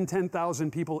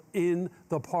 110,000 people in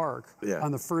the park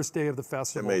on the first day of the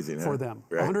festival Amazing, for huh? them.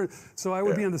 Right. So I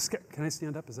would be on the can I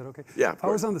stand up? Is that okay? Yeah, of I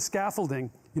was course. on the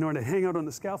scaffolding, and I'd hang out on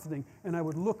the scaffolding, and I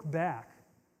would look back,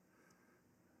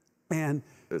 and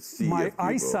A sea my of people.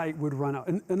 eyesight would run out.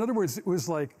 In other words, it was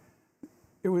like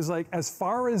as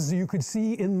far as you could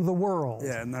see in the world.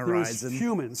 Yeah, in the there horizon. was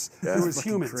humans. Yeah. There was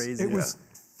Fucking humans. crazy. It was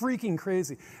freaking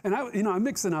crazy. And I'm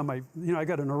mixing on my, I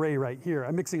got an array right here.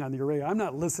 I'm mixing on the array. I'm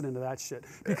not listening to that shit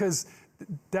because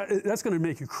that's going to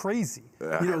make you crazy.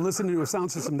 Listening to a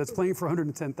sound system that's playing for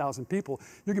 110,000 people,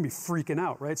 you're going to be freaking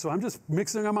out, right? So I'm just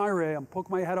mixing on my array. I'm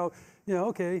poking my head out.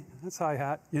 Okay, that's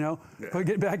hi-hat, But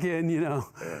get back in,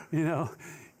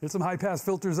 There's some high-pass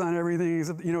filters on everything.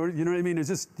 You know what I mean? It's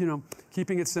just,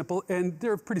 keeping it simple. And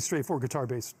they're pretty straightforward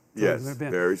guitar-based. Yes,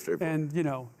 band. very straightforward.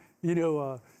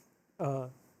 And,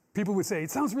 people would say, it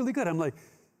sounds really good. I'm like,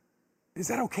 is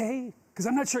that okay? Because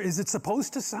I'm not sure. Is it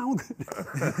supposed to sound good?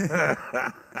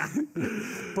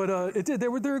 But it did.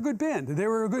 They're a good band. They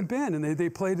were a good band, and they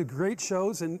played great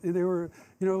shows, and they were,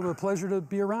 a pleasure to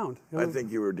be around. I think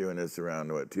you were doing this around,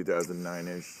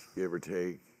 2009-ish, give or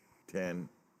take, 10?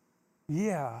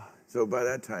 Yeah. So by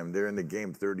that time, they're in the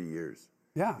game 30 years.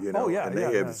 Yeah. You know, Oh, yeah. and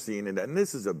they have seen it. And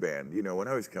this is a band, you know, when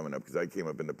I was coming up, because I came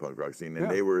up in the punk rock scene, and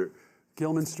they were,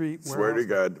 Gilman Street. swear to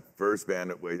God, first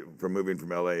band from moving from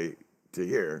LA to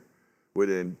here.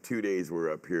 Within 2 days,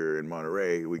 we're up here in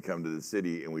Monterey. We come to the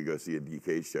city and we go see a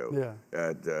DK show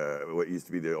at what used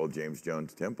to be the old James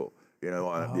Jones Temple, you know,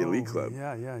 on the Elite Club.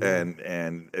 Yeah.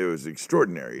 And it was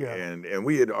extraordinary. Yeah. And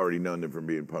we had already known them from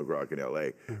being punk rock in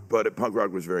LA, but punk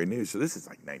rock was very new. So this is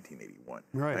like 1981,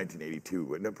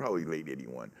 1982, no, probably late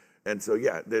 81. And so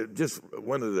they're just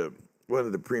one of the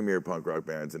premier punk rock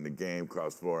bands in the game.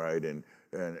 Klaus Fluoride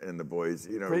and the boys,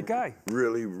 you know, great guy,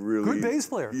 really good bass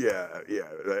player.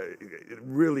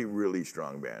 Really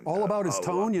strong band. All about his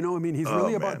tone, you know. I mean, he's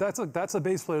really about that's a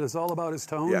bass player that's all about his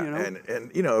tone. Yeah, you know?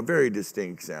 and you know, a very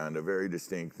distinct sound, a very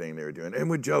distinct thing they were doing. And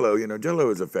with Jello, you know,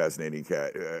 Jello is a fascinating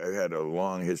cat. I had a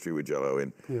long history with Jello,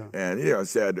 and you know,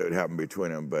 sad that it happened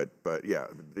between them, but yeah,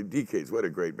 the DKs, what a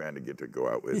great band to get to go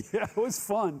out with. Yeah, it was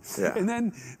fun. Yeah. And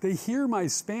then they hear my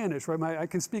Spanish, right? I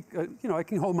can speak, you know, I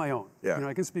can hold my own. Yeah. You know,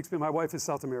 I can speak Spanish. My wife is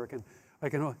South American. I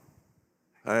can.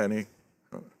 Hi, honey.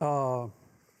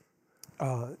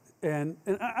 And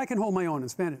I can hold my own in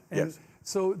Spanish. And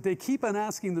so they keep on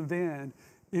asking the band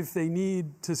if they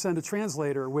need to send a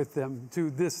translator with them to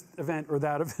this event or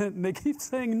that event, and they keep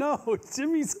saying, no,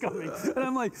 Jimmy's coming. And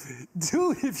I'm like,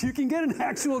 dude, if you can get an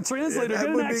actual translator, get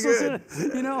an actual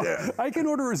translator. You know, I can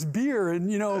order us beer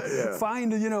and, you know,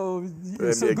 find, you know,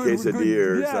 some good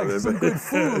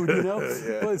food, you know,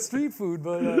 but street food.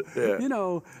 But, you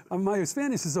know, my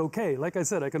Spanish is okay. Like I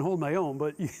said, I can hold my own,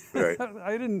 but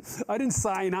I didn't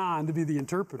sign on to be the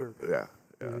interpreter. Yeah.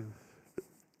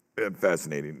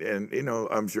 Fascinating, and you know,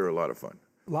 I'm sure a lot of fun.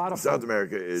 A lot of fun. South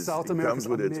America comes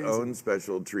with its own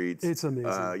special treats. It's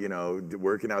amazing. You know,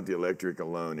 working out the electric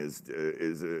alone is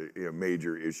a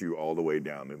major issue all the way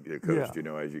down the coast. You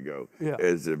know, as you go,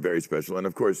 is very special. And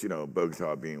of course, you know,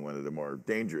 Bogota being one of the more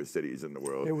dangerous cities in the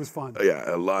world. It was fun.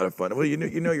 Yeah, a lot of fun. Well, you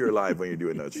know, you're alive when you're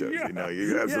doing those shows. You know,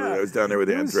 you absolutely. I was down there with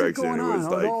Anthrax, and it was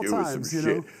like it was some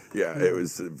shit. Yeah, it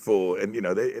was full, and you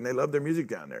know, they love their music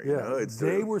down there. You know,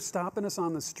 they were stopping us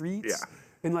on the streets,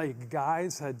 and like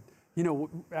guys had. You know,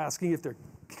 asking if they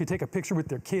could take a picture with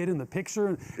their kid in the picture,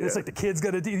 and it's like the kid's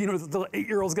got you know, the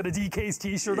 8-year-old's got a DK's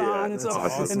T-shirt on, and so,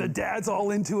 and the dad's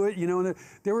all into it, you know, and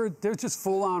they're just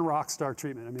full on rock star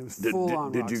treatment. I mean, it was full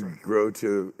on. Did you grow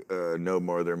to know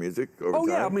more of their music over time?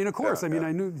 Yeah, I mean, of course. I mean,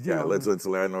 I knew. You know, Let's the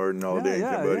Landlord and All Day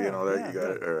Cambodia and all that. You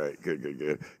got it. All right,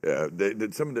 good. Yeah,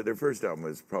 their first album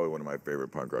was probably one of my favorite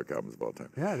punk rock albums of all time.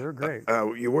 Yeah, they're great.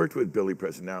 You worked with Billy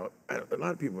Preston. Now, a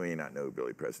lot of people may not know who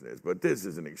Billy Preston is, but this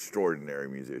is an extraordinary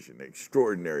musician,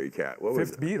 extraordinary cat.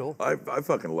 Fifth Beatle. I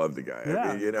fucking love the guy. Yeah,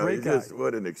 I mean, you know, great guy. Just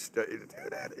what an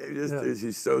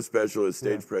he's so special. His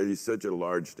stage presence. He's such a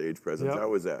large stage presence. How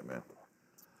was that, man?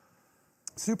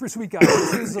 Super sweet guy.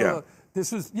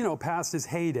 This was, you know, past his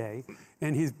heyday,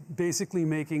 and he's basically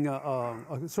making a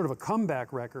sort of a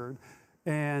comeback record,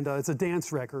 and it's a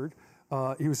dance record.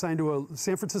 He was signed to a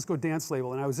San Francisco dance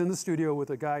label, and I was in the studio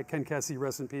with a guy, Ken Kesey,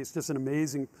 rest in peace, just an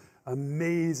amazing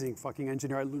fucking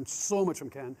engineer. I learned so much from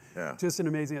Ken. Yeah. Just an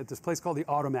amazing, at this place called the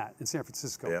Automat in San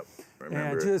Francisco. Yep,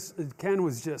 remember and Ken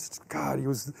was just, God, he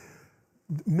was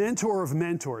mentor of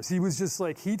mentors. He was just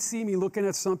like, he'd see me looking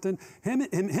at something. Him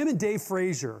and Dave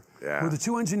Frazier were the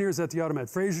two engineers at the Automat.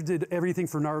 Frazier did everything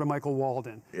for Narada Michael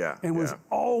Walden. And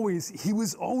he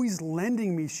was always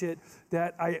lending me shit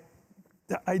that I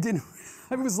didn't.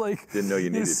 I was like, didn't know you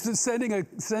needed. Sending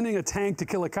a tank to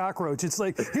kill a cockroach. It's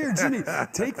like, here, Jimmy,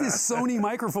 take this Sony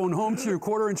microphone home to your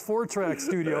 1/4-inch 4-track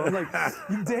studio. I'm like,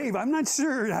 Dave, I'm not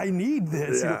sure I need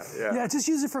this. Yeah, just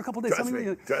use it for a couple days.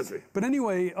 Trust me. But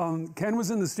anyway, Ken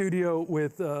was in the studio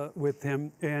with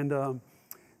him, and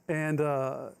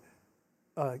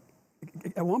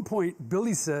at one point,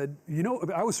 Billy said, you know,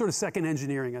 I was sort of second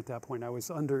engineering at that point. I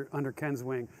was under Ken's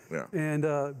wing. Yeah. And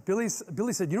Billy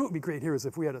said, you know what would be great here is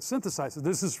if we had a synthesizer.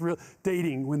 This is real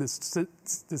dating when this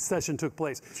session took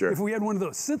place. Sure. If we had one of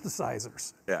those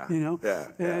synthesizers. Yeah. You know? Yeah.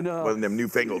 And one of them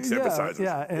newfangled synthesizers.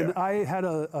 Yeah. And I had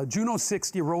a Juno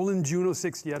 60, a Roland Juno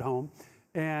 60 at home.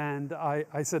 And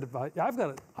I said, I've got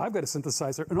a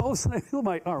synthesizer, and all of a sudden I feel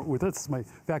my arm. That's my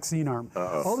vaccine arm.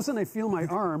 All of a sudden I feel my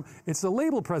arm. It's the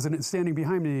label president standing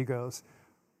behind me. And he goes,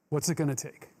 "What's it going to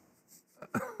take?"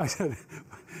 I said,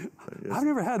 "I've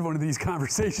never had one of these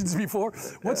conversations before.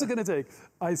 What's it going to take?"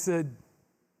 I said,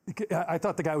 I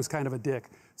thought the guy was kind of a dick,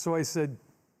 so I said,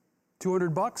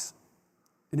 $200.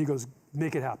 And he goes,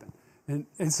 "Make it happen."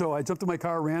 And so I jumped in my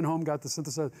car, ran home, got the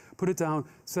synthesizer, put it down,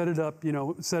 set it up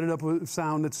with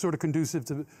sound that's sort of conducive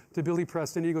to Billy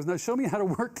Preston. He goes, now show me how to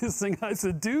work this thing. I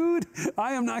said, dude,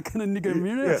 I am not going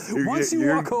to. Once you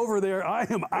walk over there, I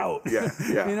am out.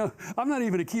 Yeah. I'm not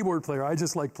even a keyboard player. I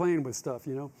just like playing with stuff,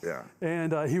 Yeah.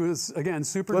 And he was, again,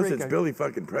 super Plus, great it's guy. Billy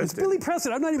fucking Preston. It's Billy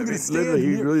Preston. I'm not even going to stand literally,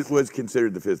 he here. really was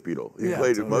considered the fifth Beatle. He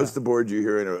played most of the boards you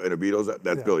hear in a Beatles.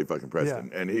 That's Billy fucking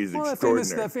Preston, and he's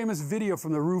extraordinary. That famous video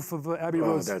from the roof of Abbey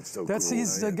Road. That's so That's cool.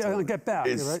 He's Get Back,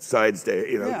 His right? side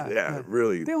stay,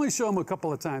 really. They only show him a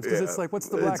couple of times because it's like, what's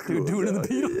the black dude doing in the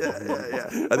Beatles?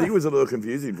 Yeah. I think it was a little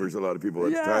confusing for a lot of people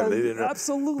at the time. They didn't know.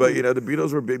 Absolutely. But the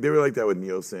Beatles were big. They were like that with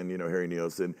Nielsen, Harry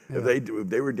Nielsen. If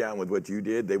they were down with what you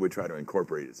did, they would try to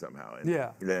incorporate it somehow.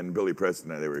 And then Billy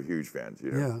Preston, they were huge fans.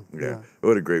 Yeah.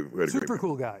 What a great, super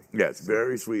cool guy. Yes,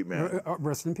 very sweet man.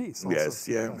 Rest in peace. Also. Yes,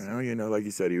 yeah. Like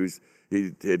you said,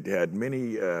 he had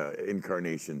many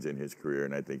incarnations in his career,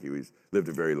 and I think he lived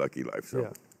a very lucky life.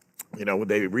 So,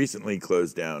 they recently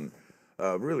closed down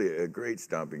really a great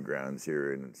stomping grounds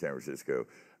here in San Francisco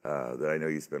that I know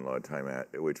you spent a lot of time at,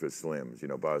 which was Slim's,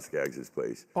 Boz Scaggs'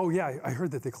 place. Oh, yeah, I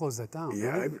heard that they closed that down.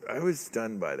 Yeah, right? I was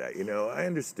stunned by that. I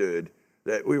understood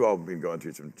that we've all been going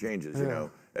through some changes,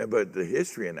 but the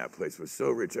history in that place was so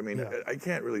rich. I mean, I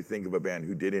can't really think of a band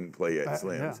who didn't play at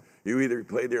Slim's. You either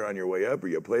played there on your way up or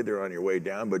you played there on your way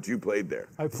down, but you played there.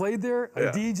 I played there. I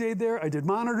DJ'd there. I did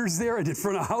monitors there. I did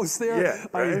front of house there. Yeah,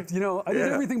 right? I did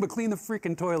everything but clean the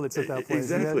freaking toilets at that place.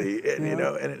 Exactly.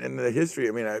 And the history,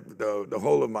 the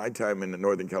whole of my time in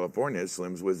Northern California,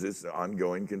 Slim's was this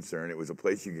ongoing concern. It was a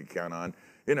place you could count on.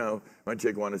 My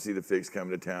chick wanted to see the Fix come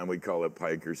to town. We'd call up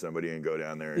Pike or somebody and go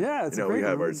down there. And, it's a great we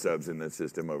have room. our subs in the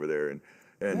system over there,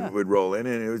 and we'd roll in,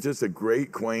 and it was just a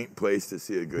great, quaint place to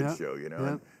see a good show.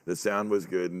 And the sound was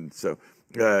good, and so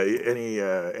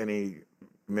any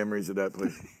memories of that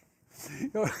place?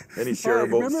 Any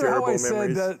shareable remember how I memories?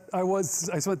 said that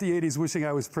I spent the 80s wishing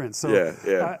I was Prince.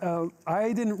 So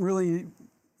I didn't really.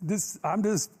 I'm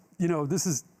just. This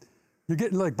is. You're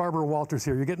getting like Barbara Walters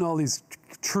here. You're getting all these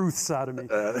truths out of me.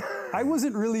 I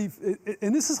wasn't really,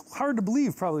 and this is hard to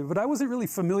believe probably, but I wasn't really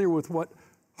familiar with what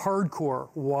hardcore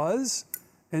was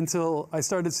until I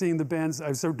started seeing the bands.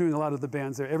 I started doing a lot of the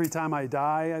bands there. Every Time I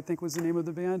Die, I think was the name of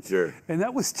the band. Sure. And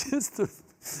that was just,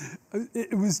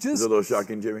 it was just. Was it a little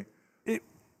shocking, Jimmy?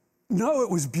 No, it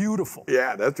was beautiful.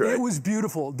 Yeah, that's right. It was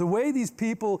beautiful. The way these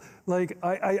people, I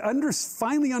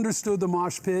finally understood the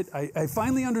mosh pit. I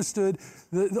finally understood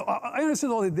I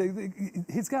understood all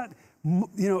he's got,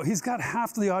 he's got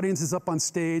half the audience is up on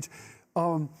stage.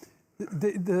 Some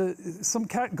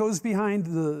cat goes behind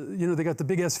they got the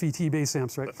big SVT bass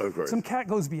amps, right? Of course. Some cat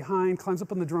goes behind, climbs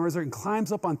up on the drum riser, and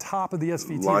climbs up on top of the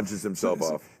SVT. Launches himself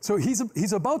off. So he's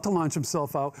about to launch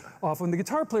himself off when the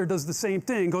guitar player does the same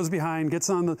thing, goes behind,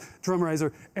 gets on the drum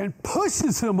riser, and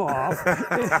pushes him off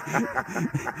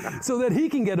so that he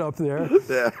can get up there.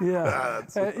 Yeah.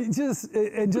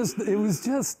 It was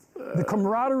just the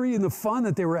camaraderie and the fun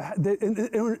that they were, and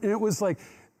it was like.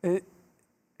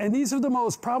 And these are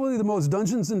probably the most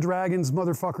Dungeons and Dragons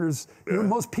motherfuckers,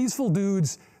 most peaceful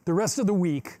dudes the rest of the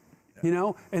week,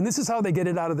 and this is how they get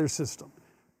it out of their system.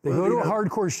 They go to a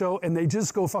hardcore show and they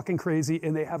just go fucking crazy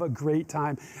and they have a great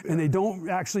time and they don't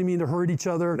actually mean to hurt each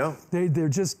other. No. They're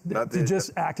just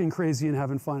acting crazy and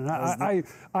having fun. And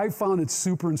I found it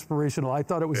super inspirational. I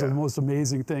thought it was the most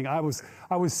amazing thing. I was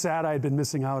sad I had been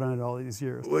missing out on it all these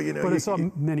years. Well, but I saw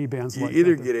many bands like that. You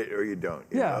either get it or you don't.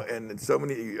 You know? And so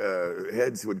many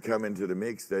heads would come into the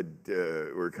mix that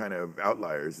were kind of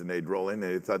outliers, and they'd roll in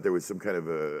and they thought there was some kind of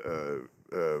a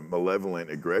malevolent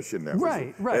aggression that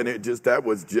right. And that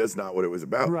was just not what it was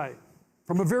about. Right.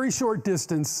 From a very short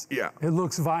distance, it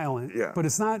looks violent. Yeah. But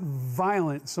it's not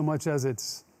violent so much as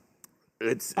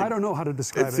I don't know how to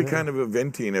describe it. It's a kind of a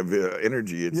venting of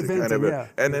energy. It's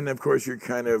and then of course you're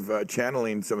kind of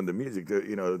channeling some of the music.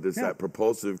 There's that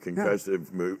propulsive,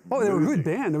 concussive move. Oh, they were a good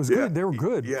band. It was good. They were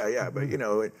good. Yeah. But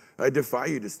I defy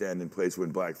you to stand in place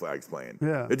when Black Flag's playing.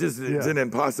 Yeah. It's an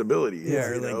imposibility. Yeah,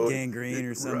 or like Gangrene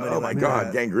or somebody. Oh my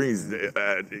God, Gangrene's.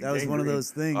 That was one of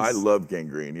those things. I love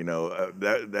Gangrene.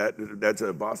 That's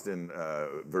a Boston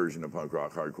version of punk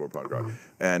rock, hardcore punk rock,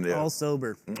 and all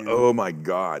sober. Oh my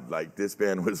God, like this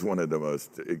band was one of the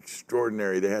most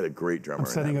extraordinary. They had a great drummer. I'm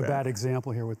setting a bad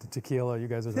example here with the tequila. You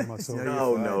guys are talking about sober.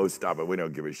 No, stop it. We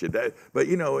don't give a shit. But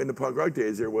in the punk rock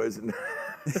days, there was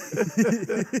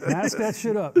Mask that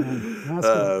shit up, man. Mask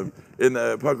it up. In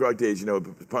the punk rock days,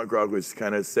 punk rock was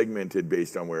kind of segmented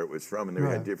based on where it was from, and they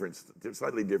had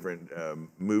slightly different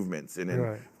movements. And then,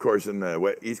 of course, in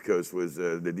the East Coast was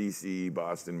the DC,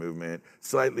 Boston movement,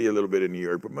 slightly a little bit in New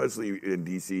York, but mostly in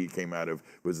DC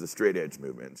was the straight edge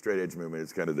movement. Straight edge movement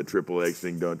is kind of the triple X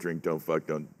thing: don't drink, don't fuck,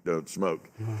 don't smoke.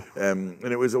 And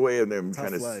it was a way of them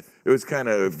it was kind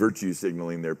of virtue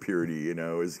signaling their purity. It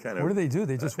was kind of. What do they do?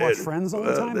 They just watch Friends all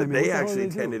the time. They actually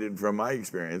tended, from my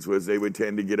experience, was they would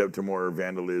tend to get up to more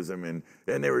vandalism, and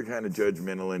they were kind of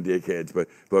judgmental and dickheads.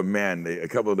 But man, a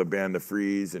couple of the band, the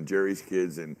Freeze and Jerry's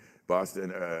Kids and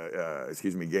Boston,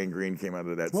 Gangrene came out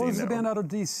of that scene. What was the band out of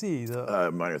D.C.?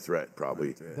 Minor Threat,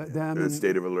 probably.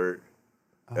 State of Alert,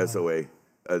 SOA,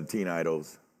 Teen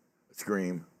Idols,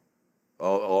 Scream.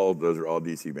 All those are all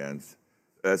D.C. bands.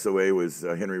 SOA was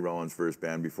Henry Rollins' first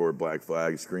band before Black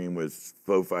Flag. Scream was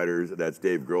Foo Fighters. That's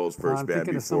Dave Grohl's first band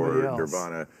before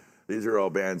Nirvana. These are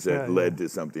all bands that led to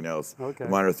something else. Okay.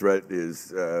 Minor Threat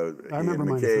is Ian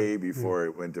MacKaye before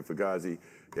it went to Fugazi.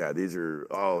 Yeah, these are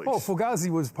all. Oh,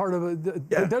 Fugazi was part of it.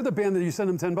 They're the band that you send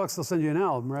them $10, they'll send you an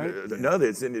album, right? No,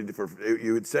 they send it for.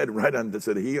 You had said right on.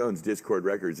 So he owns Discord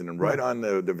Records, and right on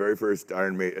the very first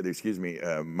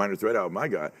Minor Threat album I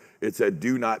got, it said,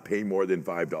 "Do not pay more than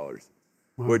 $5."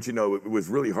 Which, it was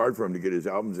really hard for him to get his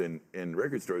albums in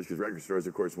record stores, because record stores,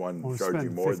 of course, charge you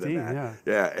more than that.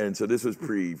 Yeah, and so this was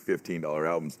pre-$15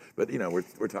 albums. But,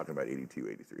 we're talking about 82,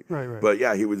 83. Right. But,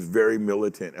 yeah, he was very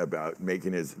militant about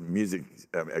making his music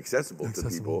accessible to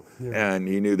people. Yeah. And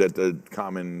he knew that the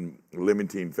common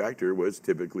limiting factor was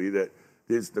typically that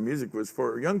the music was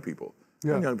for young people.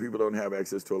 Yeah. And young people don't have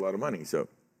access to a lot of money. So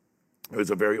it was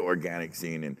a very organic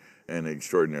scene and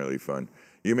extraordinarily fun.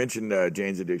 You mentioned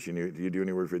Jane's Addiction. Do you do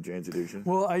any work for Jane's Addiction?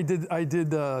 Well, I did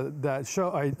that show.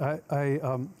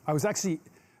 I was actually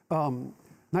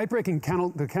Nightbreak and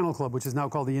the Kennel Club, which is now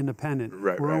called the Independent.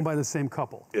 We're owned by the same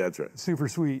couple. Yeah, that's right. Super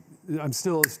sweet. I'm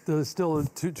still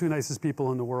two nicest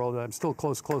people in the world. I'm still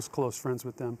close friends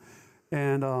with them,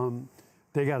 and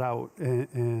they got out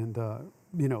and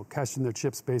cashing their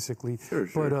chips basically. Sure.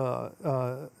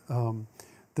 But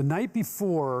the night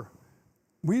before.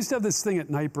 We used to have this thing at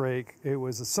Nightbreak. It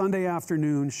was a Sunday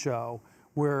afternoon show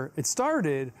where it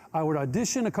started. I would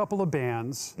audition a couple of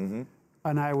bands,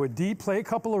 and I would play a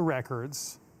couple of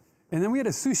records, and then we had a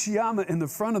sushiyama in the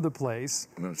front of the place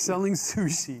selling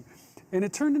sushi, and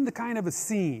it turned into kind of a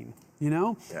scene,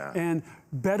 Yeah. And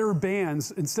better bands,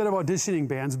 instead of auditioning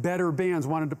bands, better bands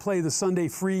wanted to play the Sunday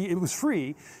free. It was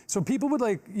free, so people would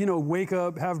wake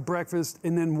up, have breakfast,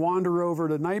 and then wander over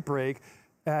to Nightbreak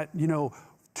at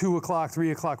 2 o'clock,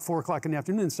 3 o'clock, 4 o'clock in the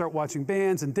afternoon and start watching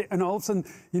bands. And all of a sudden,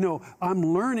 I'm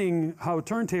learning how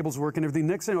turntables work and everything.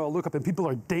 Next thing I'll look up and people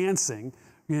are dancing,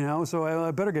 so I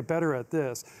better get better at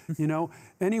this,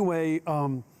 Anyway,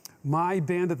 my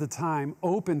band at the time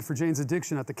opened for Jane's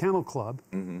Addiction at the Kennel Club.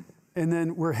 And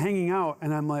then we're hanging out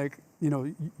and I'm like,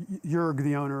 Jörg,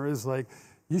 the owner, is like,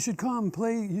 you should come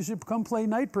play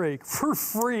Nightbreak for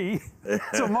free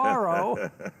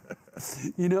tomorrow.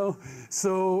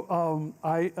 So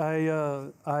I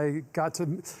got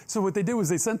to. So what they did was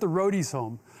they sent the roadies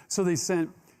home. So they sent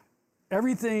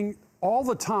everything, all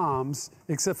the toms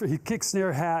except for kick,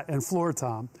 snare, hat, and floor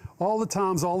tom. All the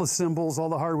toms, all the cymbals, all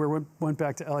the hardware went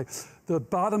back to LA. The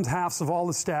bottom halves of all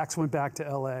the stacks went back to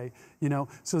LA.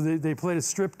 So they played a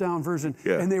stripped down version,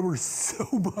 and they were so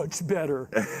much better.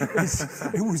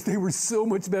 They were so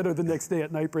much better the next day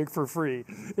at Nightbreak for free.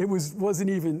 It wasn't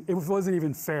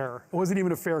even fair. It wasn't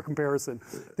even a fair comparison.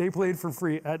 They played for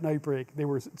free at Nightbreak. They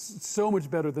were so much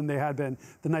better than they had been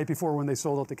the night before when they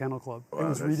sold out the Kennel Club. Wow, it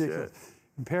was ridiculous.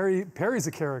 And Perry's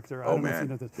a character. I don't know if you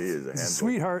know this. He is a handful.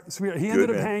 Sweetheart. He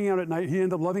ended up hanging out at night. He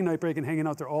ended up loving Nightbreak and hanging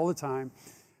out there all the time.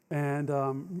 And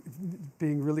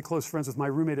being really close friends with my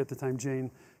roommate at the time, Jane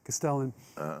Castellan.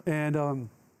 And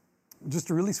just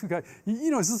a really sweet guy.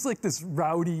 It's just like this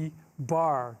rowdy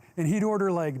bar. And he'd order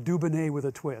like Dubonnet with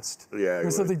a twist. Yeah.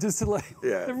 Or something just to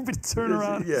everybody turn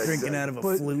around. Yeah, drinking out of a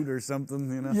flute or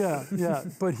something, Yeah.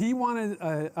 But he wanted,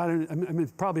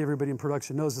 probably everybody in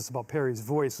production knows this about Perry's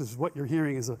voice, is what you're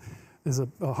hearing is a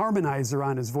harmonizer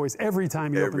on his voice every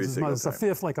time he opens his mouth. It's a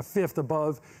fifth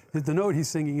above. The note he's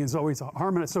singing is always a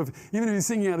harmonizer. So even if he's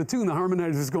singing out of tune, the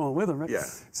harmonizer is going with him, right? Yeah.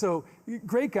 So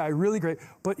great guy, really great.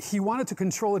 But he wanted to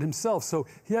control it himself. So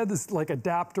he had this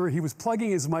adapter. He was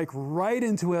plugging his mic right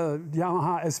into a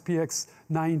Yamaha SPX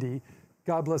 90.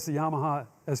 God bless the Yamaha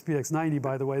SPX 90,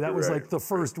 by the way. That was the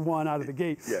first one out of the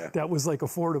gate. Yeah. That was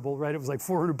affordable, right? It was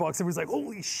 $400. Everybody's like,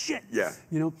 holy shit. Yeah.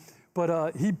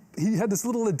 But he had this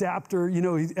little adapter,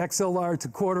 XLR to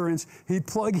 1/4 inch. He'd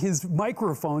plug his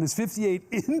microphone, his 58,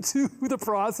 into the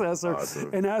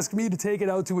processor and ask me to take it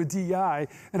out to a DI.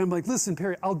 And I'm like, listen,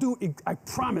 Perry, I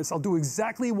promise I'll do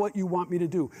exactly what you want me to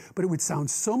do. But it would sound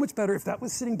so much better if that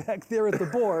was sitting back there at the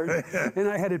board and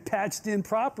I had it patched in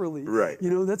properly. Right.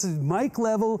 That's a mic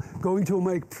level going to a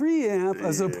mic preamp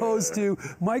as opposed to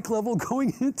mic level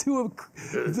going into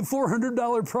the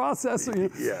 $400 processor.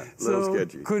 Little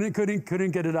sketchy.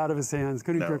 Couldn't get it out of his hands.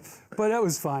 But that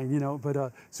was fine,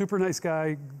 But super nice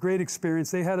guy, great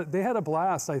experience. They had a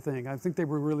blast. I think they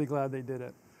were really glad they did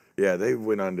it. Yeah, they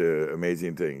went on to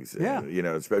amazing things. Yeah.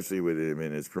 Especially with him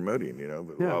in his promoting.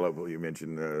 But you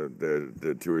mentioned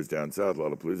the tours down south,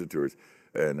 Lollapalooza tours,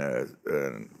 and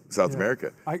South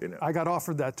America. I got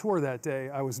offered that tour that day.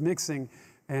 I was mixing.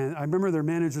 And I remember their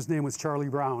manager's name was Charlie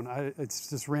Brown. It's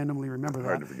just randomly remember that.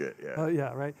 Hard to forget, yeah.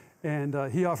 Yeah, right. And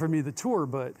he offered me the tour,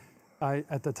 but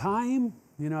at the time,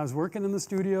 I was working in the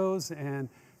studios, and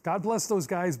God bless those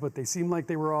guys, but they seemed like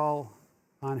they were all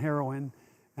on heroin.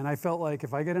 And I felt like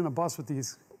if I get in a bus with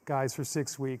these guys for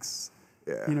 6 weeks,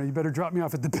 you better drop me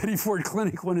off at the Betty Ford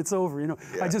Clinic when it's over.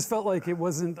 I just felt like it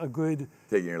wasn't a good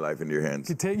taking your life into your hands.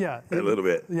 A little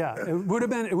bit. Yeah, it would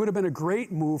have been a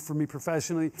great move for me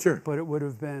professionally. Sure, but it would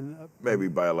have been maybe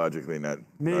biologically not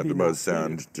the most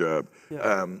sound job.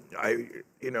 Yeah.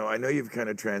 I know you've kind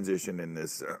of transitioned in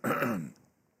this.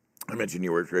 I mentioned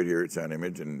you worked right here at Sound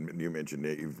Image, and you mentioned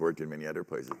that you've worked in many other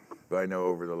places. But I know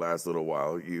over the last little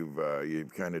while you've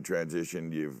kind of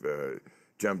transitioned. You've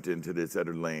jumped into this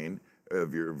other lane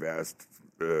of your vast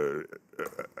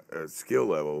skill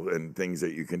level and things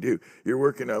that you can do. You're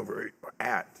working over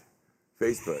at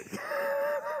Facebook.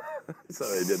 That's what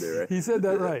I did there, right? He said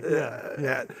that right.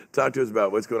 Yeah. Talk to us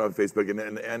about what's going on Facebook.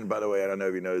 And by the way, I don't know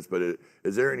if you noticed, but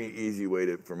is there any easy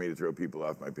way for me to throw people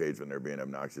off my page when they're being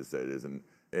obnoxious that isn't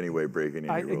any way breaking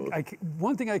any rules?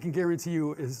 One thing I can guarantee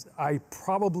you is I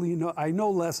know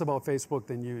less about Facebook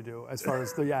than you do as far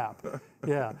as the app.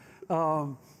 Yeah.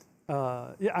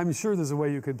 I'm sure there's a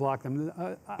way you could block them.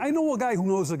 I know a guy who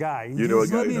knows a guy. You know a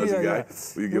guy who knows a guy? Yeah.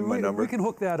 Will you give him my number? We can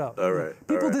hook that up. All right.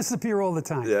 People disappear all the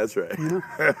time. Yeah, that's right.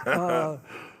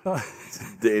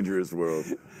 Dangerous world.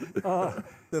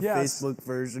 The Facebook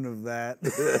version of that. The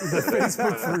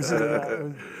Facebook version of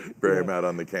that. Bury him out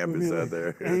on the campus out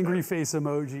there. Angry face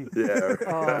emoji. Yeah.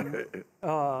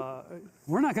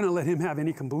 We're not going to let him have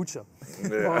any kombucha.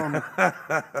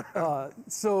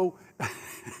 So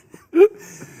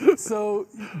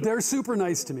they're super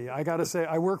nice to me. I got to say,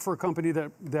 I work for a company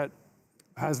that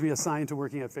has me assigned to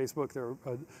working at Facebook. They're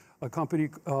a company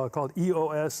called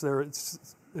EOS. They're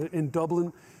in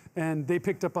Dublin. And they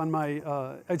picked up on my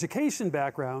education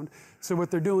background. So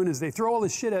what they're doing is they throw all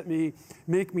this shit at me,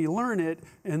 make me learn it,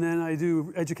 and then I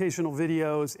do educational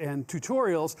videos and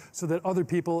tutorials so that other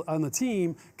people on the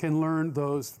team can learn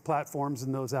those platforms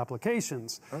and those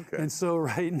applications. Okay. And so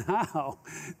right now,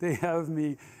 they have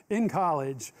me in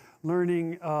college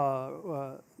learning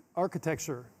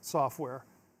architecture software.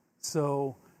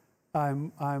 So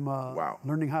I'm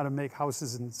learning how to make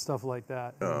houses and stuff like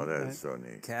that. Oh, that's so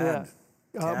neat. CAD. Yeah.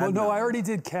 I already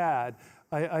did CAD.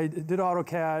 I did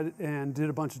AutoCAD and did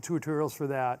a bunch of tutorials for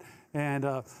that. And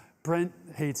Brent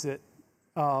hates it,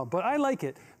 but I like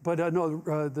it. But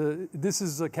this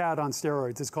is a CAD on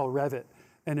steroids. It's called Revit,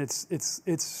 and it's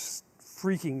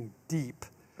freaking deep.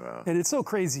 Wow. And it's so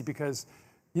crazy because,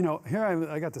 here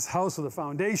I got this house with a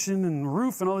foundation and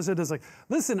roof and all this shit. It's like,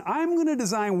 listen, I'm going to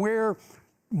design where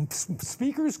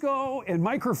speakers go and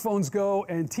microphones go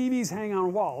and TVs hang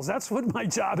on walls. That's what my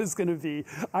job is going to be.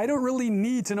 I don't really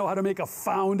need to know how to make a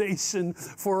foundation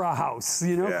for a house,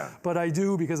 Yeah. But I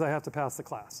do because I have to pass the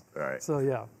class. All right. So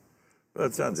yeah. Well,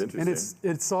 that sounds interesting. And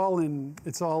it's all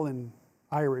in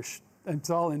Irish.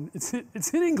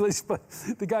 It's in English, but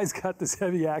the guy's got this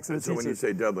heavy accent. So when you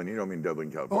say Dublin, you don't mean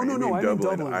Dublin, California. Oh no, I mean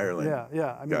Dublin, Ireland.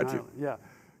 Yeah. I mean Got Ireland. you.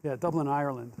 Yeah, Dublin,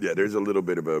 Ireland. Yeah, there's a little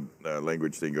bit of a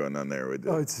language thing going on there with.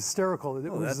 Oh, it's hysterical.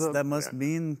 That must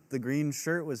mean the green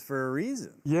shirt was for a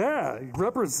reason. Yeah,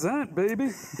 represent, baby.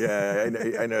 Yeah,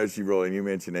 I know she rolling. You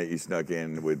mentioned that you snuck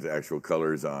in with actual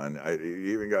colors on.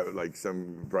 You even got like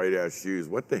some bright ass shoes.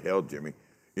 What the hell, Jimmy?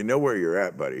 You know where you're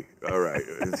at, buddy. All right.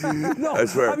 No, I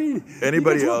swear. I mean,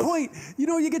 anybody else?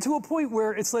 You get to a point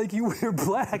where it's like you wear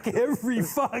black every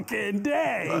fucking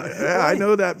day. Yeah, right? I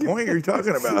know that point you're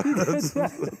talking about. It's my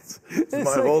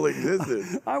whole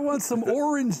existence. I want some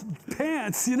orange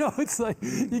pants. It's like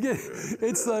you get.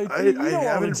 It's like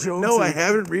I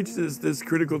haven't reached this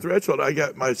critical threshold. I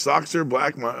got my socks are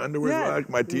black, my underwear's black,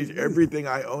 my t-shirt, everything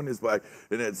I own is black,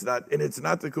 and it's not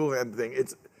the cool hand thing.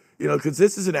 You know, because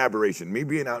this is an aberration. Me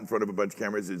being out in front of a bunch of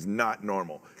cameras is not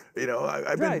normal. You know,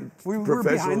 I've been we're behind the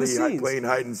professionally scenes. playing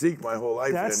hide and seek my whole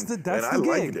life, and I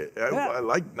liked it. I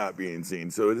like not being seen.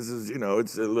 So this is, you know,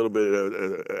 it's a little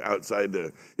bit outside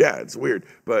the. Yeah, it's weird,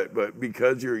 but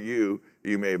because you're you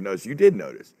may have noticed. You did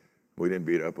notice. We didn't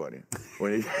beat up on you.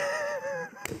 When you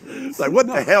it's like, what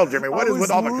the hell, Jimmy? What is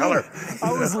with all the color?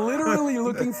 I was literally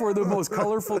looking for the most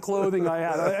colorful clothing I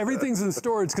had. Everything's in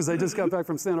storage because I just got back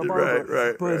from Santa Barbara.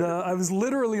 Right. But I was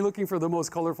literally looking for the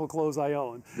most colorful clothes I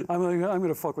own. I'm like, I'm going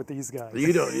to fuck with these guys.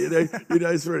 You don't. You know,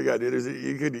 I swear to God, dude,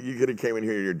 you could have came in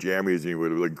here in your jammies and you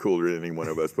would have looked cooler than any one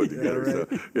of us put together. Right.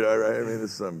 So, you know, right? I mean,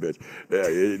 this son of a bitch. Yeah,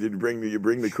 you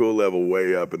bring the cool level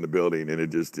way up in the building, and it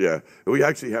just, yeah. We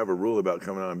actually have a rule about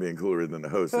coming on and being cooler than the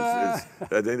host. I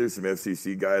think there's some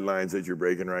FCC guidelines that you're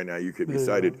breaking right now. You could be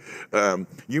cited.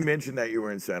 You mentioned that you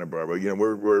were in Santa Barbara. You know,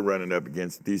 we're running up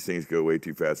against, these things go way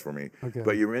too fast for me. Okay.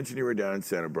 But you mentioned you were down in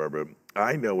Santa Barbara.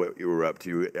 I know what you were up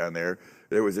to down there.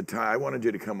 There was a time I wanted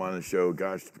you to come on the show,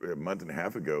 gosh, a month and a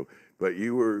half ago. But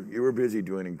you were busy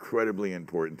doing incredibly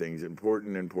important things,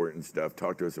 important stuff.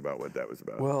 Talk to us about what that was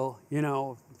about. Well, you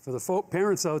know, for the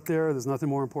parents out there, there's nothing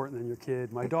more important than your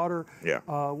kid. My daughter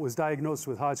was diagnosed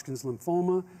with Hodgkin's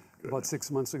lymphoma about 6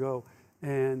 months ago,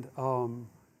 and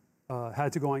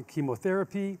had to go on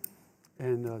chemotherapy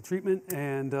and treatment.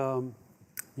 And,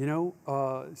 you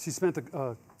know, she spent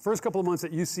the first couple of months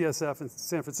at UCSF in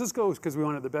San Francisco because we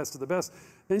wanted the best of the best.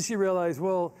 Then she realized,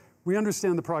 well, we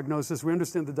understand the prognosis, we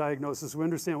understand the diagnosis, we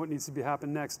understand what needs to be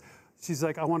happen next. She's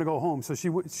like, I want to go home. So she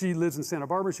lives in Santa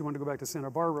Barbara. She wanted to go back to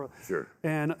Santa Barbara. Sure.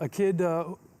 And a kid,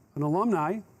 an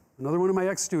alumni, another one of my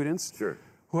ex-students,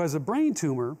 who has a brain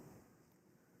tumor,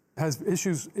 has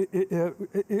issues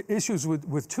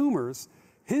with tumors.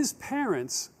 His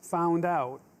parents found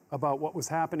out about what was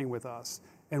happening with us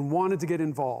and wanted to get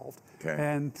involved. Okay.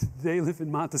 And they live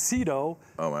in Montecito.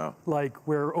 Oh, wow. Like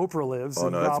where Oprah lives. Oh,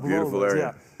 and no, that's a beautiful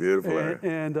area. Yeah. Beautiful area.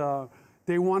 And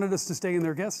they wanted us to stay in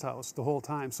their guest house the whole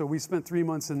time. So we spent 3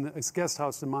 months in this guest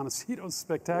house in Montecito.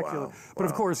 Spectacular. Wow. But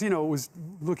of course, you know, it was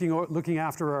looking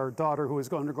after our daughter who was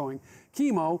undergoing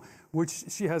chemo, which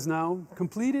she has now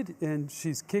completed, and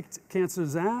she's kicked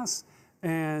cancer's ass.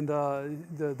 And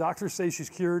the doctors say she's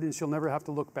cured and she'll never have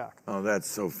to look back. Oh, that's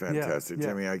so fantastic. Yeah.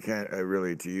 Jimmy, I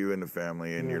really, to you and the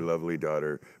family and your lovely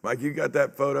daughter. Mike, you got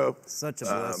that photo? Such a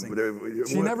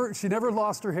blessing. She never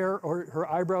lost her hair or her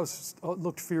eyebrows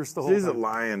looked fierce the whole time. She's a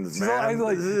Lyons, man.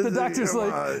 The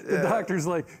doctor's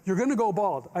like, you're going to go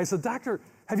bald. I said, doctor,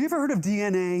 have you ever heard of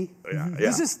DNA? Yeah.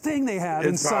 There's this thing they have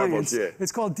in science. Shit.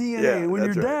 It's called DNA. Yeah, and when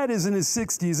your that's right. dad is in his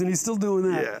 60s and he's still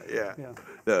doing that. Yeah.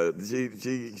 No,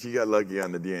 she got lucky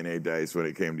on the DNA dice when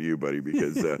it came to you, buddy,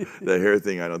 because the hair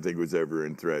thing I don't think was ever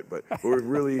in threat. But we're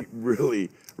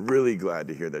really glad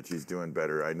to hear that she's doing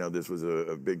better. I know this was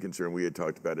a big concern. We had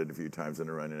talked about it a few times in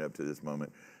the running up to this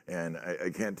moment. And I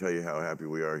can't tell you how happy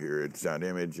we are here at Sound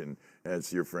Image and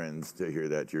as your friends to hear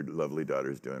that your lovely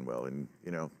daughter's doing well. And,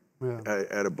 you know,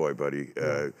 attaboy, buddy.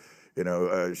 You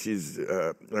know, she's.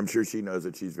 I'm sure she knows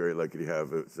that she's very lucky to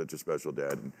have such a special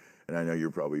dad, and I know you're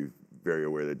probably very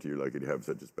aware that you're lucky to have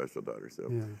such a special daughter.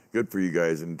 So good for you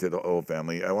guys and to the whole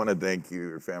family. I want to thank you,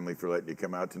 your family, for letting you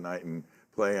come out tonight and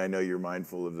play. I know you're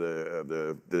mindful of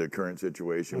the current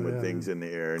situation with things in the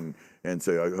air, and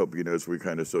so I hope you notice we're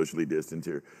kind of socially distant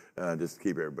here, just to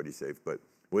keep everybody safe. But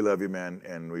we love you, man,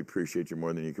 and we appreciate you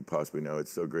more than you could possibly know.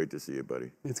 It's so great to see you,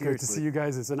 buddy. It's great to see you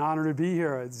guys. It's an honor to be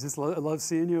here. It's just I love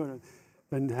seeing you,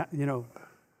 and you know,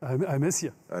 I miss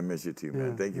you. I miss you too,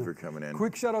 man. Thank you for coming in.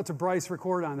 Quick shout out to Bryce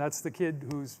Recordon. That's the kid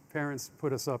whose parents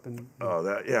put us up.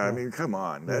 I mean, come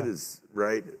on. That is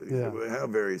right. Yeah. How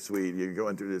very sweet. You're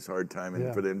going through this hard time,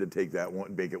 and for them to take that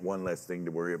one, make it one less thing to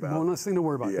worry about. One less thing to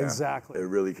worry about. Yeah. Exactly. It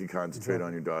really can concentrate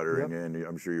on your daughter, and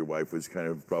I'm sure your wife was kind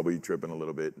of probably tripping a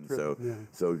little bit. And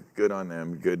so good on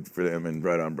them. Good for them, and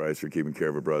right on Bryce for keeping care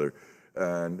of a brother.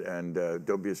 And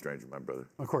don't be a stranger, my brother.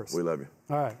 Of course. We love you.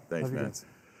 All right. Thanks, man.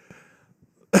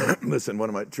 Listen,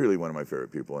 truly one of my favorite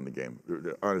people in the game.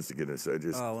 Honest to goodness, I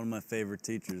just. Oh, one of my favorite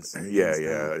teachers.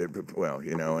 Yeah. Well,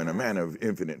 you know, and a man of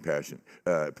infinite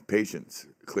patience,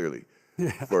 clearly,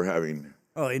 for having.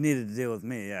 Oh, he needed to deal with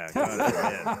me. Yeah.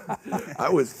 I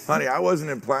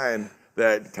wasn't implying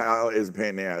that Kyle is a pain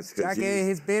in the ass. Jackie,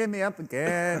 he's beating me up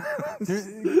again. She's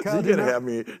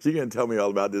gonna tell me all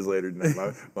about this later tonight.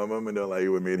 My mom don't like it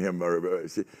when me and him are.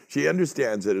 She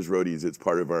understands that as roadies, it's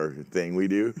part of our thing we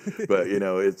do. But you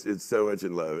know, it's so much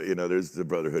in love. You know, the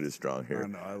brotherhood is strong here.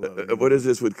 I love it. What is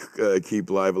this with Keep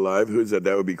Live Alive? Who's that?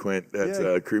 That would be Quint. That's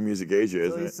Crew Music Asia,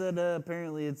 isn't he it? said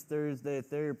apparently it's Thursday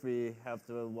therapy. Have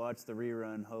to watch the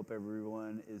rerun. Hope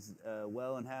everyone is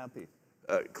well and happy.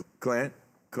 Clint.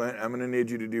 Clint, I'm going to need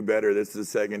you to do better. This is the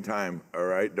second time, all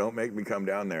right? Don't make me come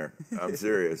down there. I'm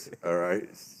serious, all right?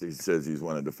 He says he's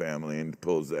one of the family and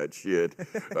pulls that shit.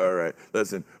 All right.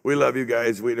 Listen, we love you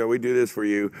guys. We know we do this for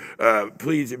you.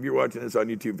 Please, if you're watching this on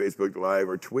YouTube, Facebook Live,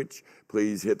 or Twitch,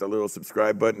 please hit the little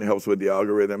subscribe button. It helps with the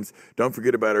algorithms. Don't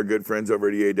forget about our good friends over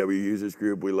at EAW Users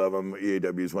Group. We love them.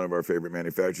 EAW is one of our favorite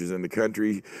manufacturers in the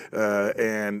country.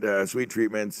 And Sweet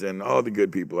Treatments and all the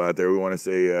good people out there. We want to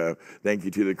say thank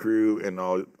you to the crew and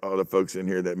all the folks in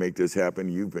here that make this happen.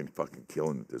 You've been fucking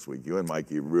killing it this week. You and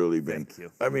Mike, you've really been. Thank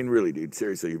you. I mean, really, dude.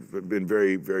 Seriously, you've been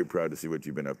very, very proud to see what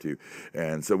you've been up to.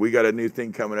 And so we got a new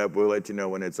thing coming up. We'll let you know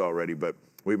when it's all ready. But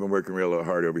we've been working real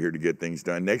hard over here to get things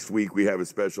done. Next week, we have a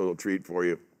special treat for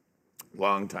you.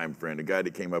 Longtime friend, a guy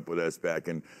that came up with us back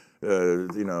in,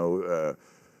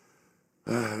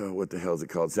 what the hell is it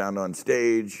called? Sound on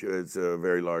Stage. It's a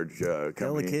very large company.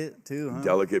 Delicate, too, huh?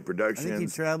 Delicate I Productions. think he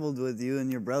traveled with you and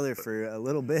your brother for a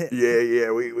little bit.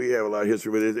 Yeah, we have a lot of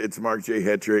history with it. It's Mark J.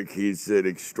 Hetrick. He's an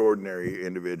extraordinary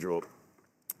individual.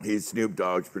 He's Snoop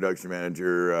Dogg's production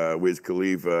manager, Wiz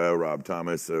Khalifa, Rob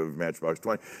Thomas of Matchbox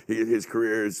 20. His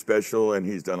career is special, and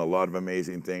he's done a lot of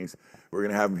amazing things. We're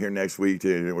going to have him here next week,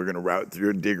 and we're going to route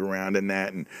through and dig around in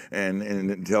that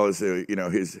and tell us,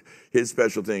 his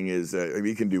special thing is,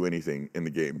 he can do anything in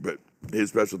the game, but his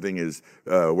special thing is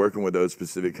working with those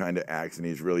specific kind of acts, and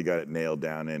he's really got it nailed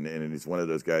down, and he's one of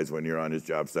those guys, when you're on his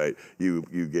job site, you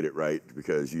get it right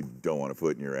because you don't want a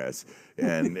foot in your ass.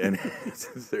 And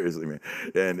seriously, man.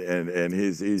 And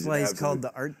he's That's why he's called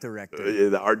the art director.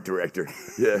 The art director.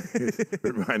 Yeah,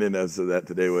 reminding us of that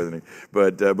today, wasn't he?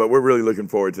 But we're really looking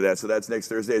forward to that. So that's next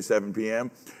Thursday at 7 p.m.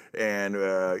 And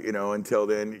until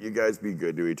then, you guys be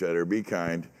good to each other, be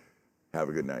kind, have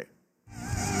a good night.